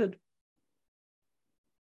 That's good.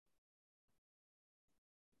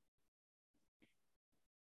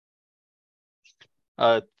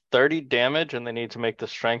 Uh, 30 damage, and they need to make the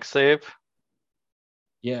strength save.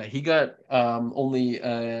 Yeah, he got only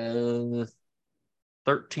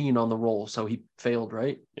 13 on the roll, so he failed,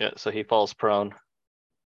 right? Yeah, so he falls prone.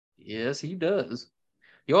 Yes, he does.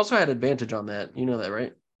 You also had advantage on that. You know that,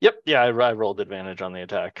 right? Yep, yeah, I rolled advantage on the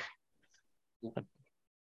attack.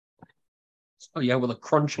 Oh yeah, with a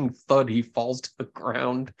crunching thud, he falls to the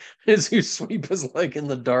ground as you sweep his leg in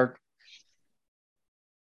the dark.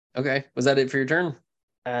 Okay, was that it for your turn?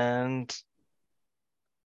 And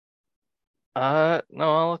no,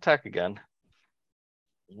 I'll attack again.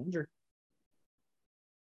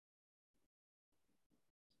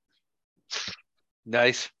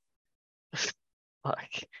 Nice. Fuck.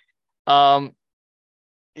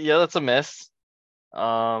 Yeah, that's a miss.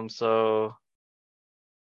 So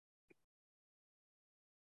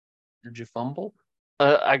Did you fumble?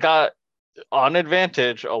 I got on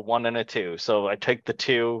advantage a 1 and a 2, so I take the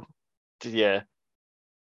 2. Yeah.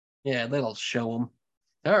 Yeah, that'll show him.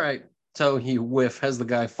 All right. So he whiff as the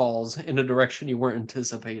guy falls in a direction you weren't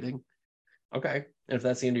anticipating. Okay. And if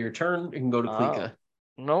that's the end of your turn, you can go to Klika.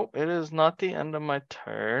 Nope, it is not the end of my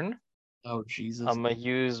turn. Oh, Jesus. I'm gonna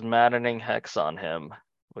use Maddening Hex on him,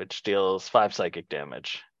 which deals 5 psychic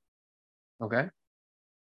damage. Okay.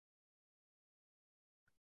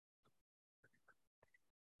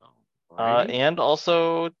 Alrighty. And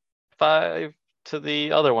also 5 to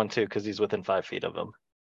the other one too, because he's within 5 feet of him.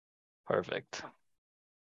 Perfect.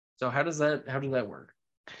 So how does that work?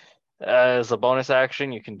 As a bonus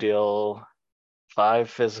action, you can deal 5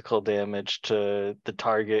 physical damage to the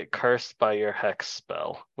target cursed by your hex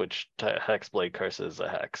spell, which Hexblade Curse is a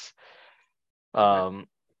hex.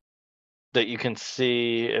 That you can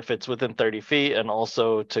see if it's within 30 feet, and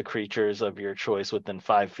also to creatures of your choice within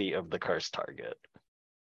 5 feet of the cursed target.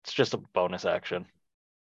 It's just a bonus action.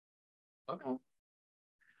 Okay.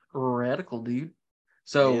 Radical, dude.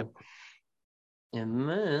 So, Yep. And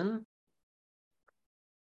then,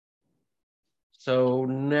 so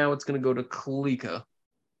now it's going to go to Klika.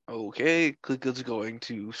 Okay, Klika's going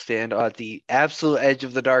to stand at the absolute edge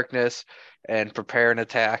of the darkness and prepare an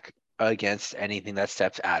attack against anything that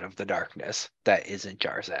steps out of the darkness that isn't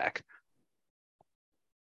Jarzak.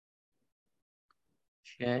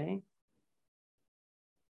 Okay.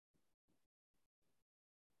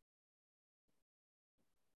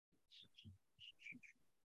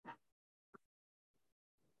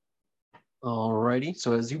 Alrighty.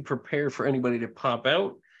 So as you prepare for anybody to pop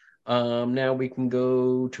out, now we can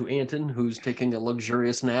go to Anton, who's taking a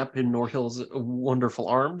luxurious nap in Norhill's wonderful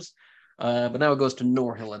arms. But now it goes to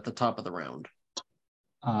Norhill at the top of the round.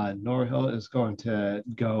 Norhill is going to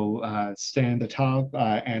go stand atop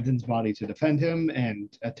Anton's body to defend him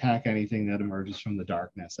and attack anything that emerges from the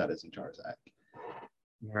darkness that isn't Jarzak.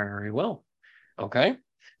 Very well. Okay.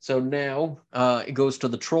 So now it goes to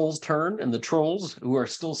the trolls' turn, and the trolls, who are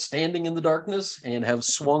still standing in the darkness and have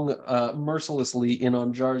swung mercilessly in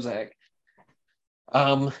on Jarzak.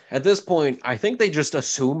 At this point, I think they just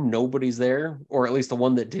assume nobody's there, or at least the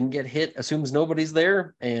one that didn't get hit assumes nobody's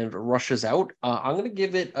there and rushes out. I'm going to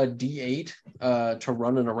give it a D8 to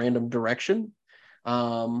run in a random direction. I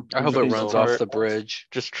hope it runs off the bridge.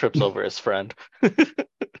 Just trips over his friend.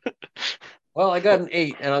 Well, I got an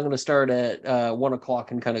 8, and I'm going to start at 1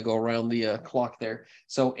 o'clock and kind of go around the clock there.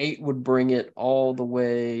 So 8 would bring it all the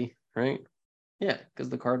way, right? Yeah, because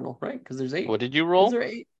the cardinal, right? Because there's 8. What did you roll? Is there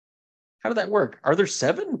 8? How did that work? Are there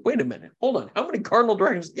 7? Wait a minute. Hold on. How many cardinal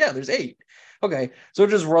directions? Yeah, there's 8. Okay, so it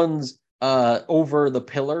just runs over the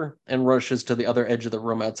pillar and rushes to the other edge of the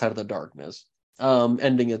room outside of the darkness,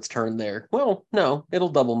 ending its turn there. Well, no, it'll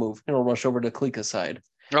double move. It'll rush over to Klika's side.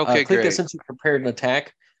 Okay, Klika, great. since you prepared an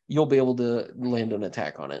attack, you'll be able to land an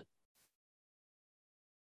attack on it.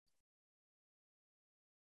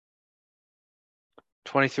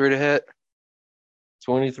 $23 to hit.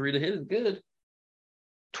 23 to hit is good.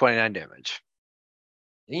 29 damage.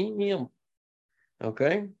 Damn.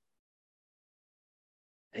 Okay.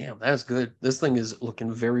 Damn, that's good. This thing is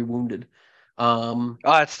looking very wounded.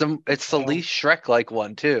 It's the least Shrek-like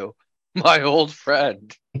one too. My old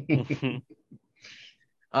friend.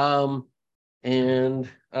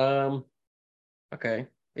 Okay.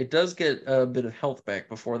 It does get a bit of health back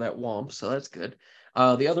before that womp, so that's good.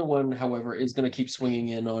 The other one, however, is going to keep swinging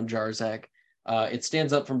in on Jarzak. It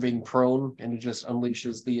stands up from being prone, and it just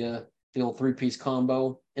unleashes the old 3-piece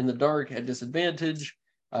combo in the dark at disadvantage.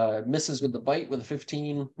 Misses with the bite with a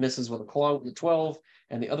 15, misses with a claw with a 12,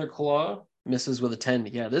 and the other claw misses with a 10.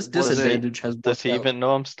 Yeah, this disadvantage has. Does he even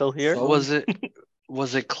know I'm still here? So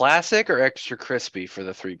was it classic or extra crispy for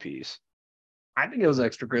the 3-piece? I think it was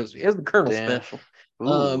extra crispy. It was the Colonel special.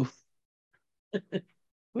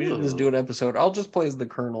 We should just do an episode. I'll just play as the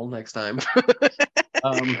Colonel next time.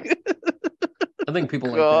 I think people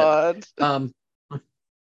like that.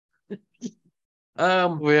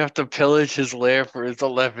 We have to pillage his lair for his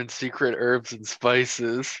 11 secret herbs and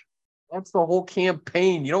spices. That's the whole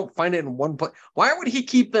campaign. You don't find it in one place. Why would he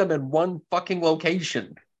keep them in one fucking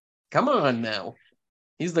location? Come on now.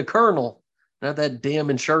 He's the Colonel, not that damn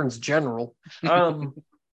insurance general.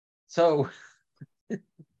 So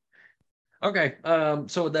Okay.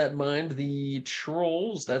 So with that in mind, the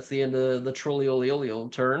trolls. That's the end of the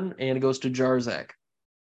Trollioliolio turn, and it goes to Jarzak.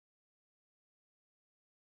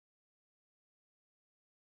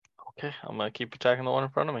 Okay, I'm gonna keep attacking the one in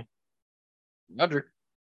front of me. Roger.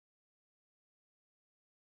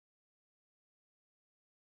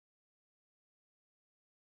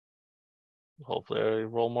 Hopefully, I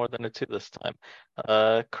roll more than a 2 this time.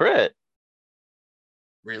 Crit.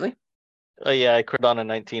 Really? Oh yeah, I crit on a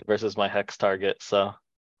 19 versus my hex target. So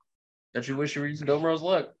Don't you wish you were using Domro's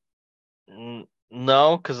luck?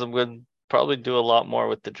 no, because I'm gonna probably do a lot more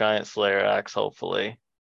with the Giant Slayer axe. Hopefully.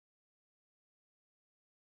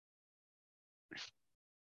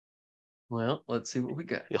 Well, let's see what we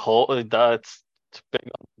got. The whole that's big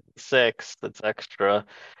on 6. That's extra.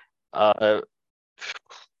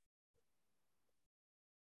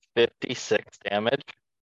 56 damage.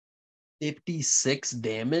 56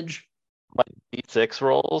 damage? My d6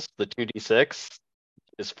 rolls, the 2d6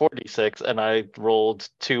 is 4d6, and I rolled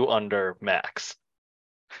 2 under max.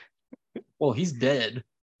 Well, he's dead.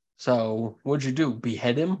 So what'd you do?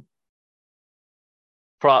 Behead him?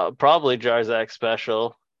 Probably Jarzak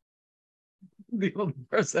special. The old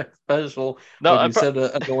Jarzak special. No, When you said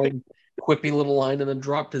a annoying, quippy little line and then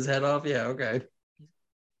dropped his head off. Yeah, okay.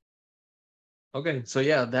 Okay, so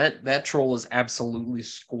yeah, that troll is absolutely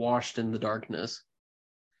squashed in the darkness.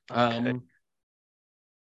 Okay.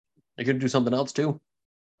 You could do something else too.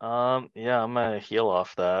 Yeah, I'm gonna heal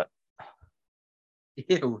off that.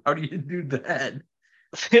 Ew, how do you do that?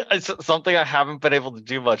 It's something I haven't been able to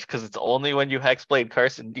do much because it's only when you Hexblade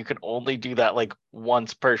Curse, and you can only do that like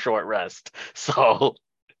once per short rest. So,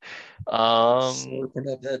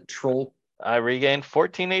 Slurping up that troll. I regain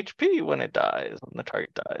 14 HP when it dies, when the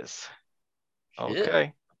target dies. Shit.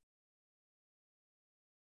 Okay.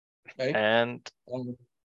 Okay. And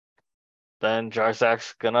then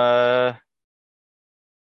Jarzak's gonna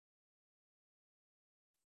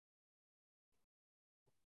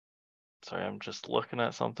sorry, I'm just looking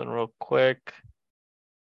at something real quick.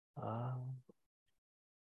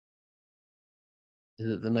 Is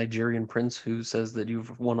it the Nigerian prince who says that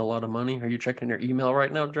you've won a lot of money? Are you checking your email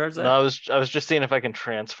right now, Jarzak? No, I was just seeing if I can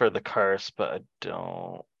transfer the curse, but I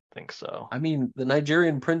don't think so. I mean, the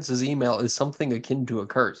Nigerian prince's email is something akin to a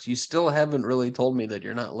curse. You still haven't really told me that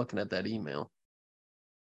you're not looking at that email.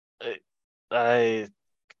 I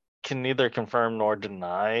can neither confirm nor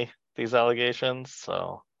deny these allegations,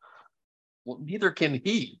 so. Well, neither can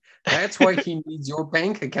he. That's why he needs your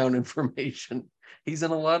bank account information. He's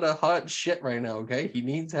in a lot of hot shit right now, okay? He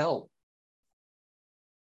needs help.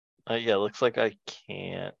 Yeah, looks like I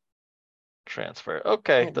can't transfer.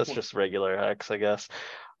 Okay, Oh, that's boy. just regular hex, I guess.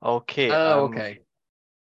 Okay, Oh, okay.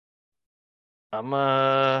 I'm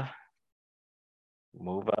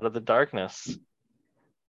move out of the darkness.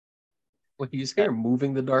 What you say? You're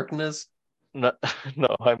moving the darkness? No,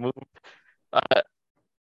 no, I moved.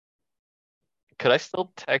 Could I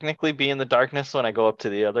still technically be in the darkness when I go up to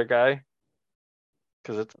the other guy?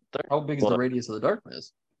 Because it's How big is the radius of the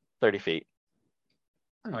darkness? 30 feet.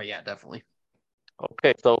 Oh, yeah, definitely.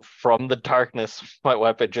 Okay, so from the darkness, my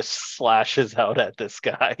weapon just slashes out at this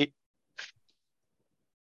guy.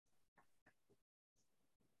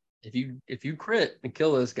 If you crit and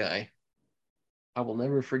kill this guy, I will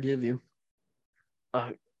never forgive you.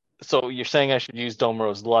 So you're saying I should use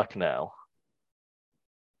Domro's luck now?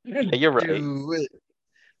 Yeah, you're right. Do it.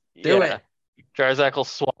 Yeah. Do it. Jarzak will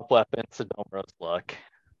swap weapons to Domro's luck.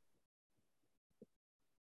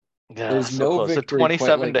 Yeah, There's so no close. So victory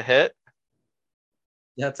 27 to hit,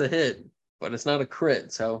 That's a hit, but it's not a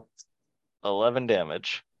crit, so 11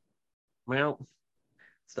 damage. well,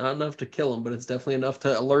 it's not enough to kill him, but it's definitely enough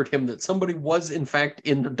to alert him that somebody was in fact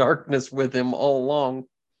in the darkness with him all along.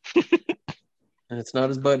 And it's not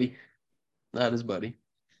his buddy. Not his buddy.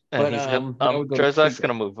 And But he's gonna, now we go to Jarzak's Klika.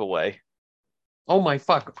 gonna move away. Oh my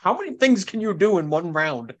fuck. How many things can you do in one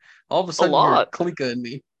round? All of a sudden you're lot. Klika and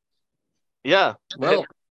me. Yeah. Well,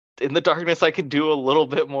 In the darkness, I can do a little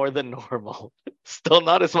bit more than normal. Still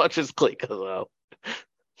not as much as Klika, though.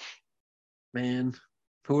 man,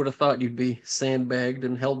 who would have thought you'd be sandbagged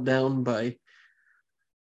and held down by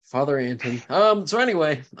Father Anton? So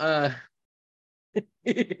anyway,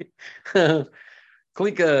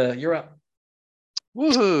 Klika, you're up.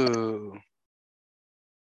 Woohoo!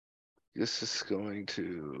 This is going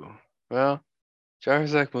to, well,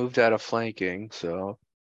 Jarzak moved out of flanking, so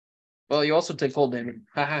Well, you also take cold damage.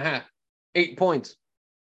 Ha ha ha. 8 points.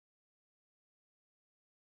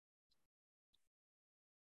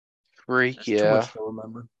 freak, That's too yeah. much to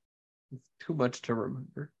remember. Too much to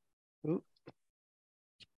remember. Oop.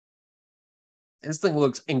 This thing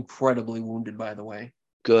looks incredibly wounded, by the way.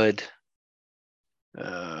 Good.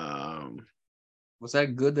 Was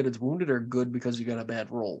that good that it's wounded or good because you got a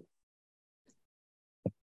bad roll?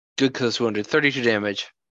 Good because it's wounded. 32 damage,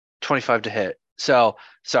 25 to hit. So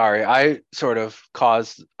sorry, I sort of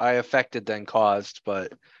I affected then caused,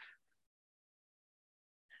 but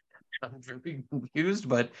I'm very confused,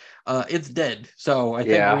 but it's dead. So I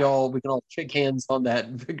think Yeah. we can all shake hands on that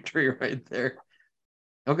victory right there.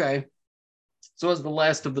 Okay. So as the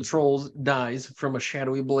last of the trolls dies from a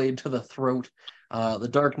shadowy blade to the throat, the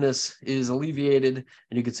darkness is alleviated,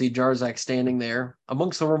 and you can see Jarzak standing there.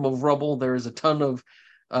 Amongst the room of rubble, there is a ton of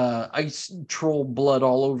ice troll blood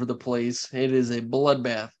all over the place. It is a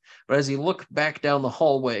bloodbath. But as you look back down the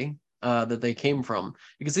hallway that they came from,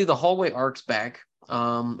 you can see the hallway arcs back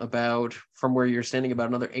about from where you're standing about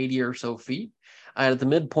another 80 or so feet. And at the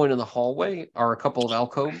midpoint of the hallway are a couple of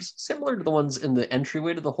alcoves, similar to the ones in the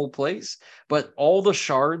entryway to the whole place, but all the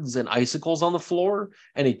shards and icicles on the floor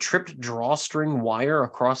and a tripped drawstring wire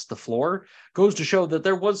across the floor goes to show that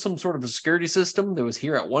there was some sort of a security system that was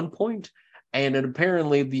here at one point, and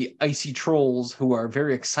apparently the icy trolls, who are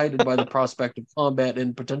very excited by the prospect of combat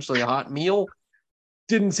and potentially a hot meal,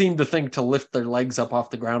 didn't seem to think to lift their legs up off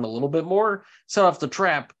the ground a little bit more, set off the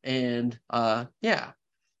trap, and yeah.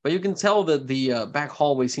 But you can tell that the back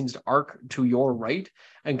hallway seems to arc to your right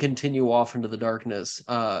and continue off into the darkness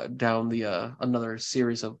down the another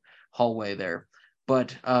series of hallway there.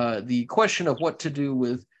 But the question of what to do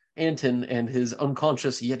with Anton and his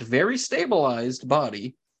unconscious yet very stabilized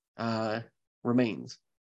body remains.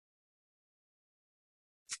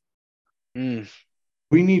 We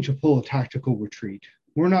need to pull a tactical retreat.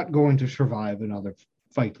 We're not going to survive another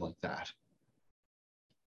fight like that.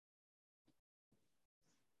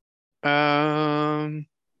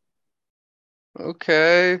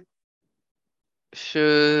 Okay.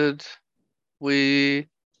 Should we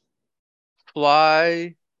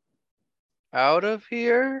fly out of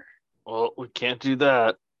here? Well, we can't do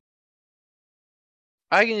that.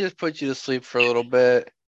 I can just put you to sleep for a little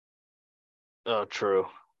bit. Oh, true.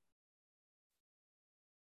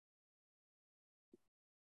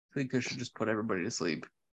 I think I should just put everybody to sleep.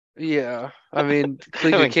 Yeah. I mean,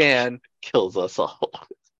 Klika can. Kills us all.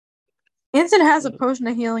 Anson has a potion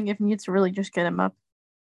of healing if you need to really just get him up.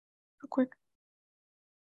 Real quick.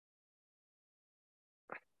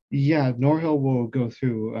 Yeah, Norhill will go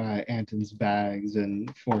through Anton's bags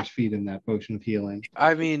and force feed him that potion of healing.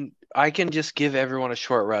 I mean, I can just give everyone a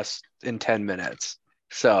short rest in 10 minutes.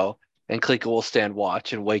 So, and Klika will stand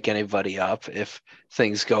watch and wake anybody up if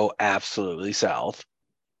things go absolutely south.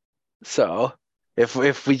 So,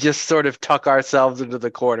 if we just sort of tuck ourselves into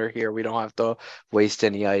the corner here, we don't have to waste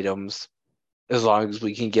any items as long as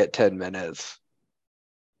we can get 10 minutes.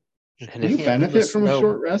 And do you benefit from a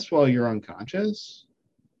short rest while you're unconscious?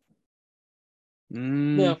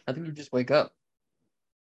 No, I think you just wake up.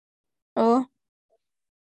 Oh. I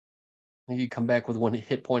think you come back with 1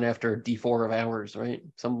 hit point after a D4 of hours, right?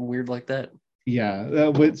 Something weird like that.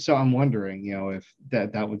 Yeah, so I'm wondering, if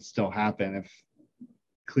that would still happen if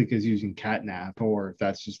Klika's using catnap, or if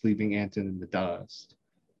that's just leaving Anton in the dust.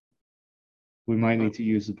 We might need to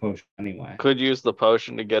use the potion anyway. Could use the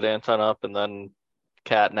potion to get Anton up and then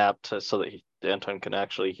catnap so that Anton can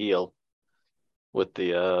actually heal with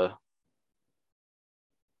the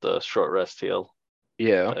short rest heal.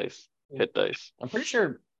 Yeah. Hit dice. I'm pretty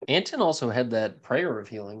sure Anton also had that prayer of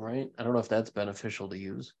healing, right? I don't know if that's beneficial to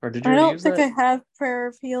use. Or did you I already don't use think that? I have prayer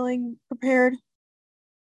of healing prepared.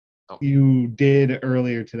 You did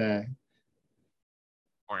earlier today.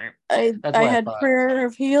 I That's what I had thought. prayer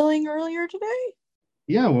of healing earlier today.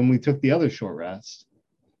 Yeah, when we took the other short rest.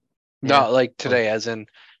 Not like today, as in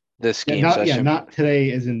this game session. Not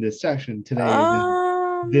today as in this session. Today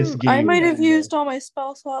as in this game. I might have used all my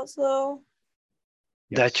spell slots though.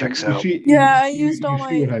 That checks out. I used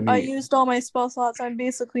all my spell slots. I'm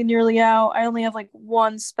basically nearly out. I only have like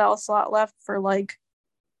 1 spell slot left for like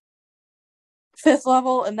 5th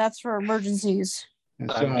level, and that's for emergencies.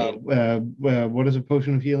 So, what is a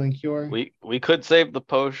potion of healing cure? We could save the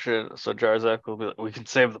potion. So Jarzak will be. We can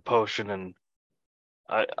save the potion, and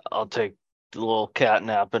I'll take the little cat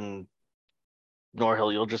nap, and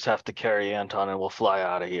Norhill, you'll just have to carry Anton, and we'll fly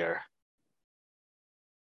out of here.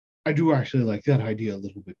 I do actually like that idea a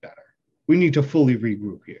little bit better. We need to fully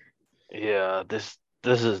regroup here. Yeah, this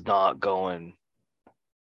is not going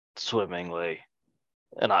swimmingly,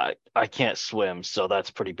 and I can't swim, so that's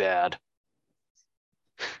pretty bad.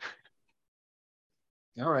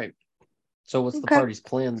 All right. So what's the Okay. party's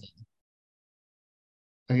plan then?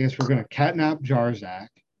 I guess we're gonna catnap Jarzak.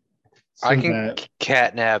 I can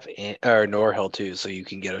catnap or Norhill too, so you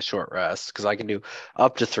can get a short rest because I can do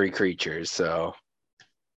up to 3 creatures. So,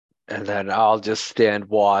 And then I'll just stand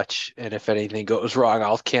watch, and if anything goes wrong,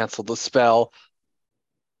 I'll cancel the spell.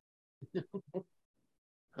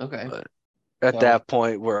 Okay. But at So- that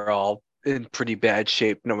point, we're all in pretty bad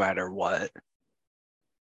shape no matter what.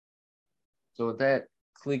 So with that,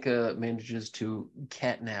 Klika manages to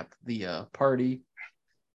catnap the party.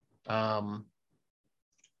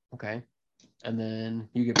 Okay. And then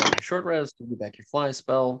you get back your short rest, you get back your fly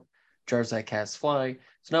spell. Jarzak casts fly.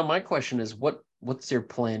 So now my question is, what's your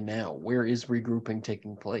plan now? Where is regrouping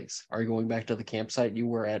taking place? Are you going back to the campsite you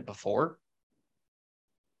were at before?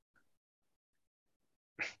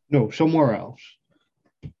 No, somewhere else.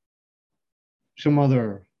 Some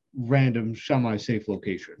other random semi-safe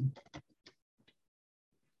location.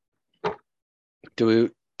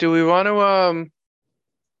 Do we want to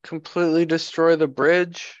completely destroy the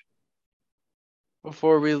bridge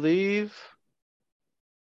before we leave?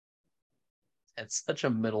 That's such a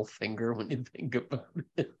middle finger when you think about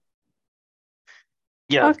it.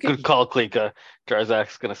 Yeah, Okay. good call, Klika.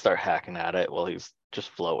 Jarzak's gonna start hacking at it while he's just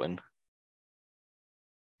floating.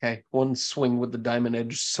 Okay, one swing with the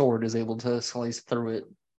diamond-edged sword is able to slice through it.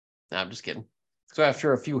 Nah, I'm just kidding. So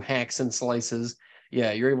after a few hacks and slices,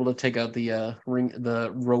 yeah, you're able to take out the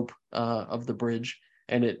rope of the bridge,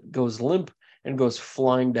 and it goes limp and goes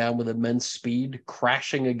flying down with immense speed,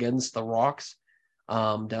 crashing against the rocks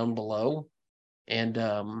down below. And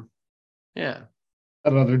yeah,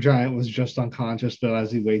 Another giant was just unconscious, but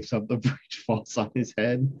as he wakes up, the bridge falls on his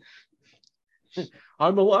head.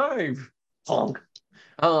 I'm alive. Honk.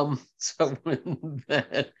 So when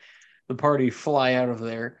the party fly out of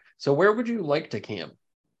there. So where would you like to camp?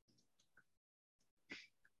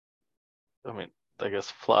 I mean, I guess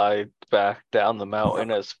fly back down the mountain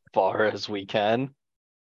as far as we can.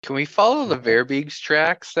 Can we follow the Verbeeg's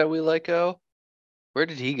tracks that we let go? Where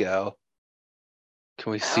did he go?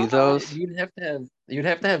 Can we see those? You'd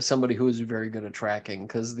have to have somebody who is very good at tracking,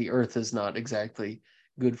 because the Earth is not exactly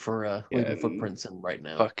good for leaving footprints in right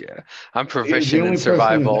now. Fuck yeah. I'm The proficient only in person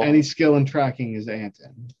survival. with any skill in tracking is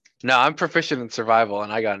Anton. No, I'm proficient in survival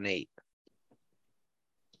and I got an 8.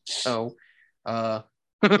 So, yeah,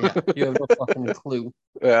 you have no fucking clue.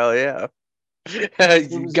 Well, yeah.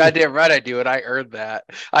 Goddamn right I do, and I earned that.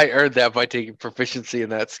 I earned that by taking proficiency in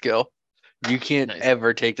that skill. You can't Nice.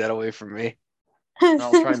 ever take that away from me.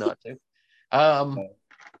 I'll try not to.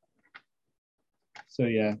 So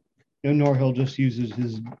yeah, Norhill just uses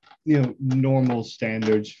his normal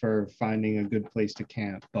standards for finding a good place to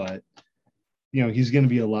camp, but he's going to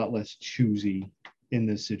be a lot less choosy in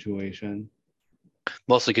this situation.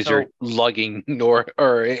 Mostly because you're lugging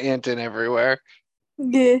Anton everywhere.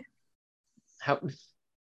 Yeah.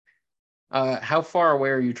 How far away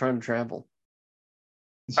are you trying to travel?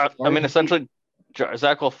 I mean, essentially,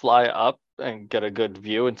 Jarzak will fly up and get a good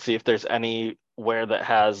view and see if there's anywhere that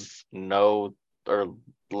has no or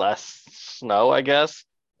less snow, I guess,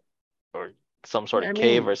 or some sort of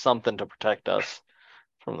cave or something to protect us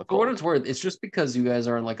from the For what cold. it's worth, it's just because you guys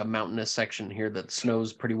are in like a mountainous section here that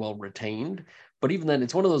snow's pretty well retained. But even then,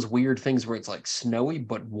 it's one of those weird things where it's like snowy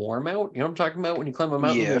but warm out. You know what I'm talking about? When you climb a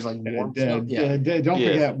mountain, Yeah. there's like warm snow. Yeah. Don't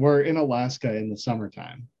forget, we're in Alaska in the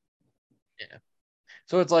summertime. Yeah.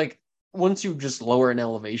 So it's like once you just lower in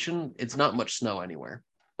elevation, it's not much snow anywhere.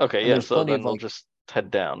 Okay, And yeah, there's so plenty then of we'll like just head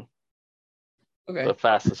down okay. the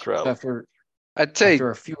fastest route. I'd say after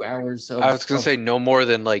a few hours of I was gonna say no more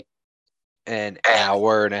than like an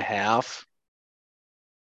hour and a half.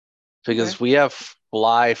 Because we have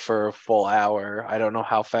fly for a full hour. I don't know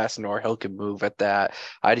how fast Norhill can move at that.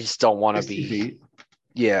 I just don't want to 60 be feet.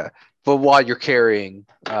 Yeah. But while you're carrying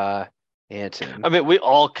Anton. I mean, we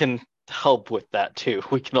all can help with that too.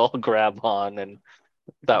 We can all grab on, and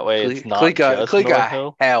that way it's not just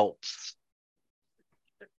Norhill. Helps.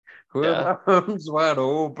 with arms wide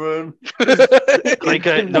open.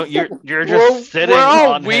 Klika, no, you're just sitting we're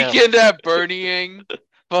all on weekend him. at Bernieing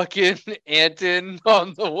fucking Anton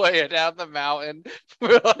on the way down the mountain.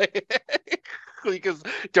 We're like Klika's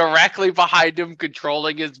directly behind him,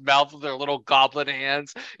 controlling his mouth with their little goblin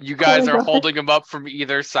hands. You guys are God. holding him up from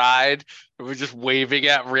either side. We're just waving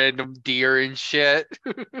at random deer and shit.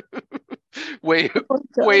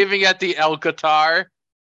 Waving at the Elkatar.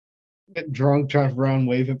 Get drunk, drive around,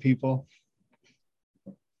 wave at people.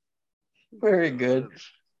 Very good.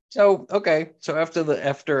 So so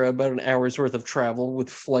after about an hour's worth of travel with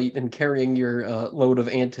flight and carrying your load of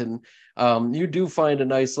Anton, you do find a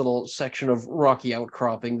nice little section of rocky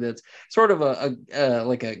outcropping that's sort of a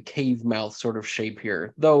like a cave mouth sort of shape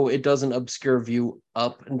here, though it doesn't obscure view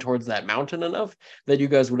up and towards that mountain enough that you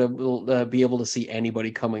guys would be able to see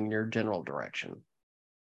anybody coming in your general direction.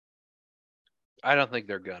 I don't think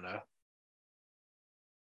they're gonna.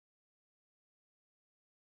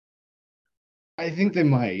 I think they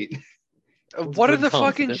might. What are good the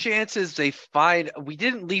fucking confidence. chances they find we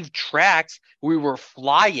didn't leave tracks? We were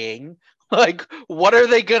flying. Like, what are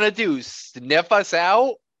they gonna do? Sniff us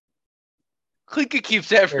out? Klika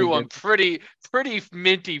keeps everyone pretty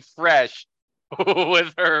minty fresh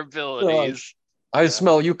with her abilities. I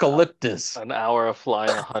smell eucalyptus. An hour of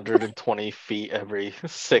flying 120 feet every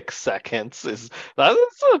 6 seconds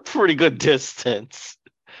that's a pretty good distance.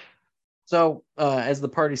 So, as the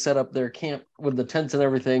party set up their camp with the tents and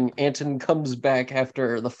everything, Anton comes back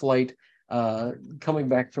after the flight, coming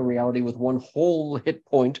back to reality with one whole hit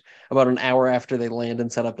point about an hour after they land and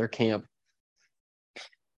set up their camp.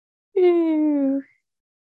 Ew.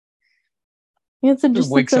 Anson Just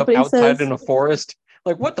just wakes looks up up and he outside says, in a forest.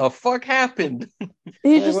 Like, what the fuck happened? he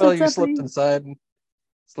Like, just well, looks you up slipped and inside and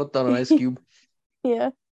slipped on an ice cube.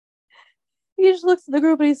 yeah. He just looks at the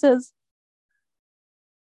group and he says,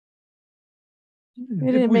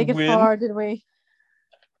 we didn't make it far, did we?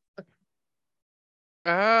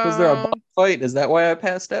 Was there a boss fight? Is that why I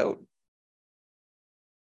passed out?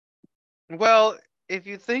 Well, if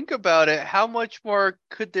you think about it, how much more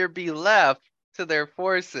could there be left to their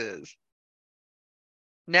forces?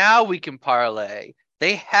 Now we can parlay.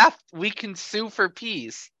 We can sue for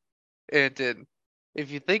peace. And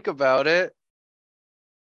if you think about it.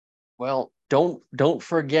 Well, don't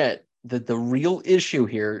forget that the real issue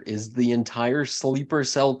here is the entire sleeper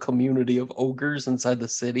cell community of ogres inside the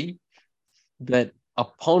city. That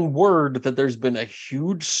upon word that there's been a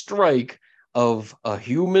huge strike of a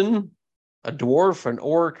human, a dwarf, an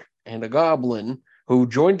orc, and a goblin who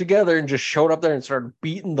joined together and just showed up there and started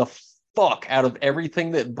beating the fuck out of everything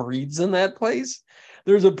that breeds in that place,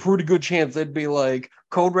 there's a pretty good chance they'd be like,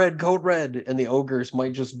 code red, and the ogres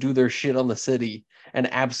might just do their shit on the city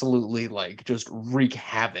and absolutely like just wreak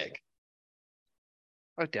havoc.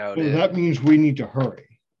 I doubt So it. that means we need to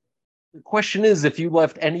hurry. The question is, if you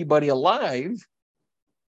left anybody alive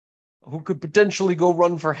who could potentially go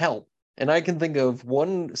run for help. And I can think of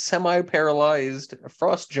one semi-paralyzed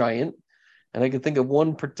frost giant, and I can think of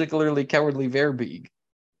one particularly cowardly Verbeeg.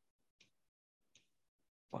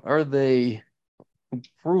 Are they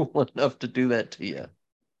cruel enough to do that to you?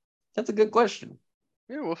 That's a good question.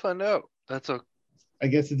 Yeah, we'll find out. I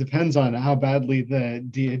guess it depends on how badly the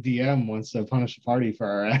DM wants to punish the party for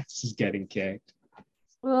our asses getting kicked.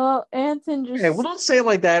 Well, Anton just. Okay, well, don't say it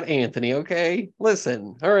like that, Anthony, okay?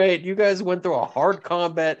 Listen, all right, you guys went through a hard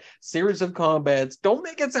series of combats. Don't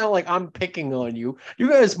make it sound like I'm picking on you. You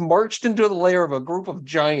guys marched into the lair of a group of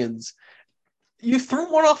giants. You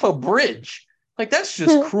threw one off a bridge. Like, that's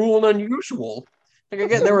just cruel and unusual. Like,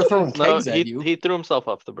 again, they were throwing kegs at you. He threw himself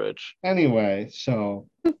off the bridge. Anyway, so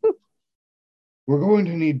we're going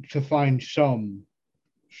to need to find some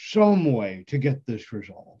way to get this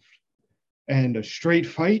resolved. And a straight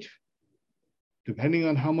fight, depending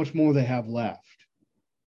on how much more they have left,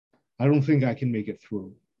 I don't think I can make it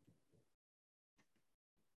through.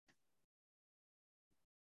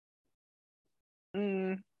 I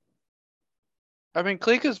mean,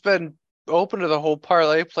 Klika's been open to the whole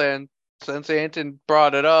parlay plan since Anton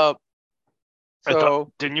brought it up.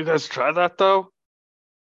 So didn't you guys try that though?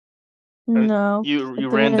 No. You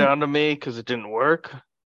ran down to me because it didn't work.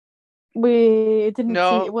 We didn't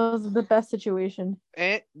No. see it was the best situation.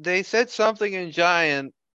 And they said something in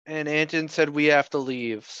Giant, and Anton said we have to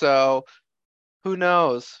leave. So who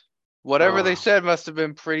knows? Whatever they said must have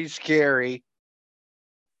been pretty scary.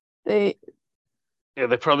 Yeah,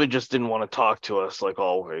 they probably just didn't want to talk to us like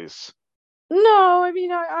always. No, I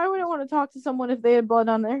mean, I wouldn't want to talk to someone if they had blood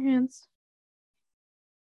on their hands.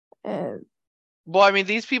 Well, I mean,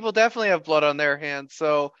 these people definitely have blood on their hands,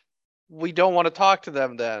 so we don't want to talk to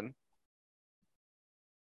them then.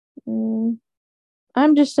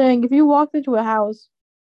 I'm just saying, if you walked into a house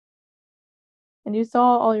and you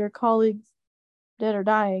saw all your colleagues dead or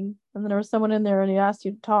dying, and then there was someone in there and he asked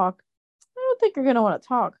you to talk, I don't think you're gonna want to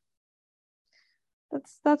talk.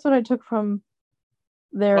 That's what I took from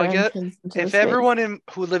their entrance into the if space. everyone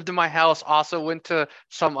who lived in my house also went to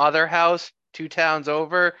some other house 2 towns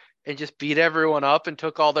over and just beat everyone up and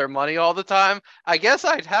took all their money all the time, I guess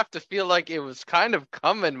I'd have to feel like it was kind of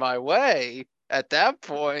coming my way at that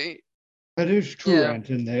point. That is true,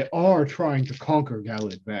 Anton. They are trying to conquer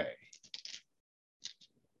Galad Bay.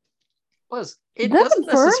 Plus, it doesn't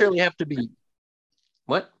necessarily have to be.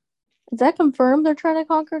 What? Is that confirmed they're trying to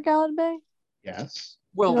conquer Galad Bay? Yes.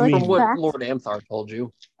 Well, from what Lord Amthar told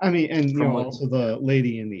you. I mean, and also the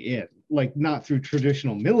lady in the inn. Like, not through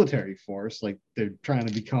traditional military force, like they're trying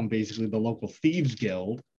to become basically the local thieves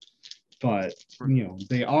guild, but,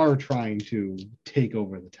 they are trying to take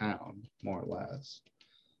over the town, more or less.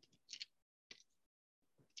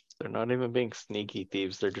 They're not even being sneaky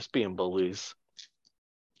thieves. They're just being bullies.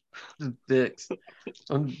 Dicks.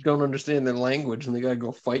 I don't understand their language, and they gotta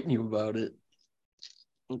go fighting you about it.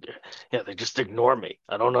 Yeah, they just ignore me.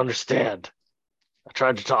 I don't understand. I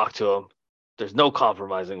tried to talk to them. There's no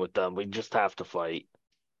compromising with them. We just have to fight.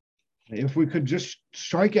 If we could just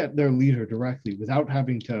strike at their leader directly without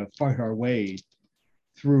having to fight our way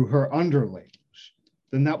through her underlings,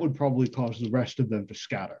 then that would probably cause the rest of them to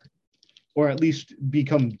scatter, or at least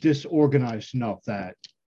become disorganized enough that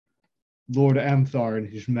Lord Amthar and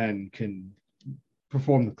his men can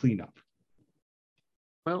perform the cleanup.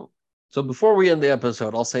 Well, so before we end the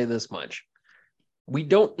episode, I'll say this much. We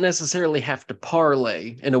don't necessarily have to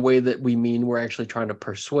parlay in a way that we mean we're actually trying to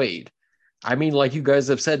persuade. I mean, like you guys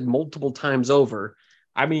have said multiple times over,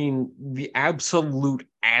 I mean, the absolute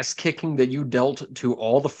ass kicking that you dealt to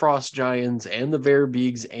all the frost giants and the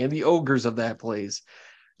Verbeegs and the ogres of that place.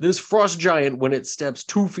 This frost giant, when it steps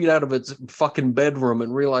 2 feet out of its fucking bedroom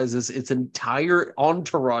and realizes its entire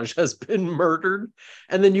entourage has been murdered,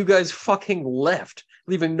 and then you guys fucking left,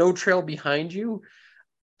 leaving no trail behind you.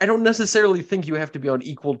 I don't necessarily think you have to be on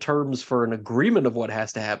equal terms for an agreement of what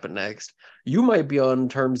has to happen next. You might be on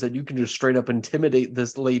terms that you can just straight up intimidate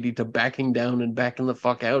this lady to backing down and backing the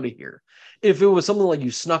fuck out of here. If it was something like you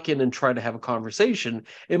snuck in and tried to have a conversation,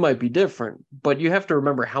 it might be different. But you have to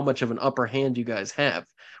remember how much of an upper hand you guys have.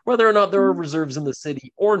 Whether or not there are reserves in the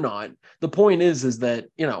city or not, the point is that,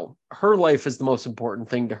 you know, her life is the most important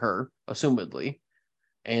thing to her, assumedly.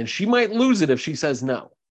 And she might lose it if she says no.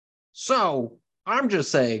 So I'm just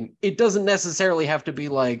saying, it doesn't necessarily have to be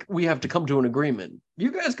like, we have to come to an agreement.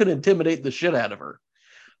 You guys could intimidate the shit out of her.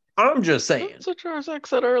 I'm just saying. That's what Jarzak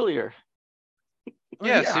said earlier.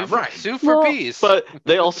 Yeah, right. sue for peace. But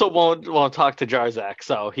they also won't talk to Jarzak,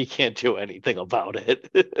 so he can't do anything about it.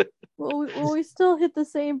 Well, we still hit the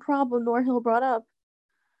same problem Norhill brought up.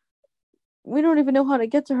 We don't even know how to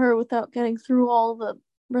get to her without getting through all the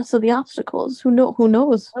rest of the obstacles. Who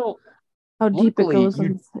knows Well, how deep it luckily, goes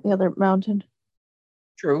on the other mountain.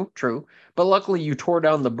 True. But luckily you tore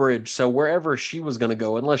down the bridge, so wherever she was going to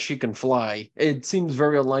go, unless she can fly, it seems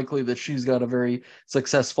very unlikely that she's got a very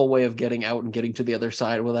successful way of getting out and getting to the other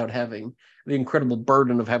side without having the incredible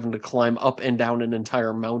burden of having to climb up and down an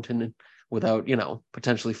entire mountain without, you know,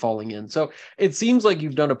 potentially falling in. So it seems like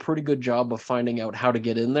you've done a pretty good job of finding out how to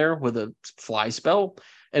get in there with a fly spell,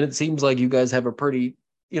 and it seems like you guys have a pretty,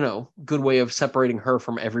 you know, good way of separating her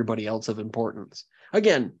from everybody else of importance.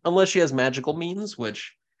 Again, unless she has magical means,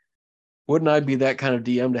 which wouldn't I be that kind of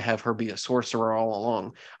DM to have her be a sorcerer all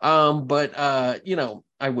along? But you know,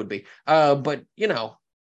 I would be. But, you know,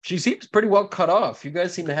 she seems pretty well cut off. You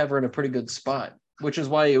guys seem to have her in a pretty good spot, which is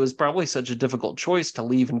why it was probably such a difficult choice to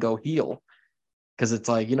leave and go heal. Because it's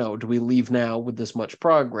like, you know, do we leave now with this much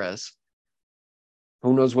progress?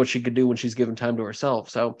 Who knows what she could do when she's given time to herself.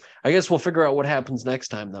 So I guess we'll figure out what happens next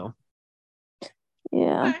time, though.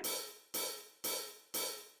 Yeah.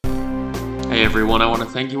 Hey everyone, I want to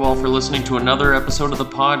thank you all for listening to another episode of the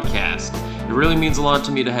podcast. It really means a lot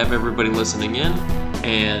to me to have everybody listening in,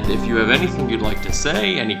 and if you have anything you'd like to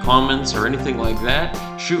say, any comments or anything like that,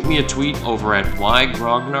 shoot me a tweet over at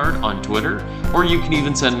ygrognard on Twitter, or you can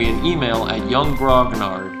even send me an email at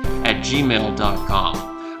younggrognard@gmail.com.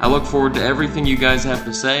 I look forward to everything you guys have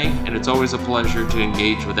to say, and it's always a pleasure to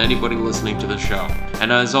engage with anybody listening to the show.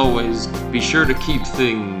 And as always, be sure to keep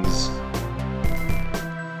things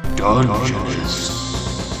dungeonous.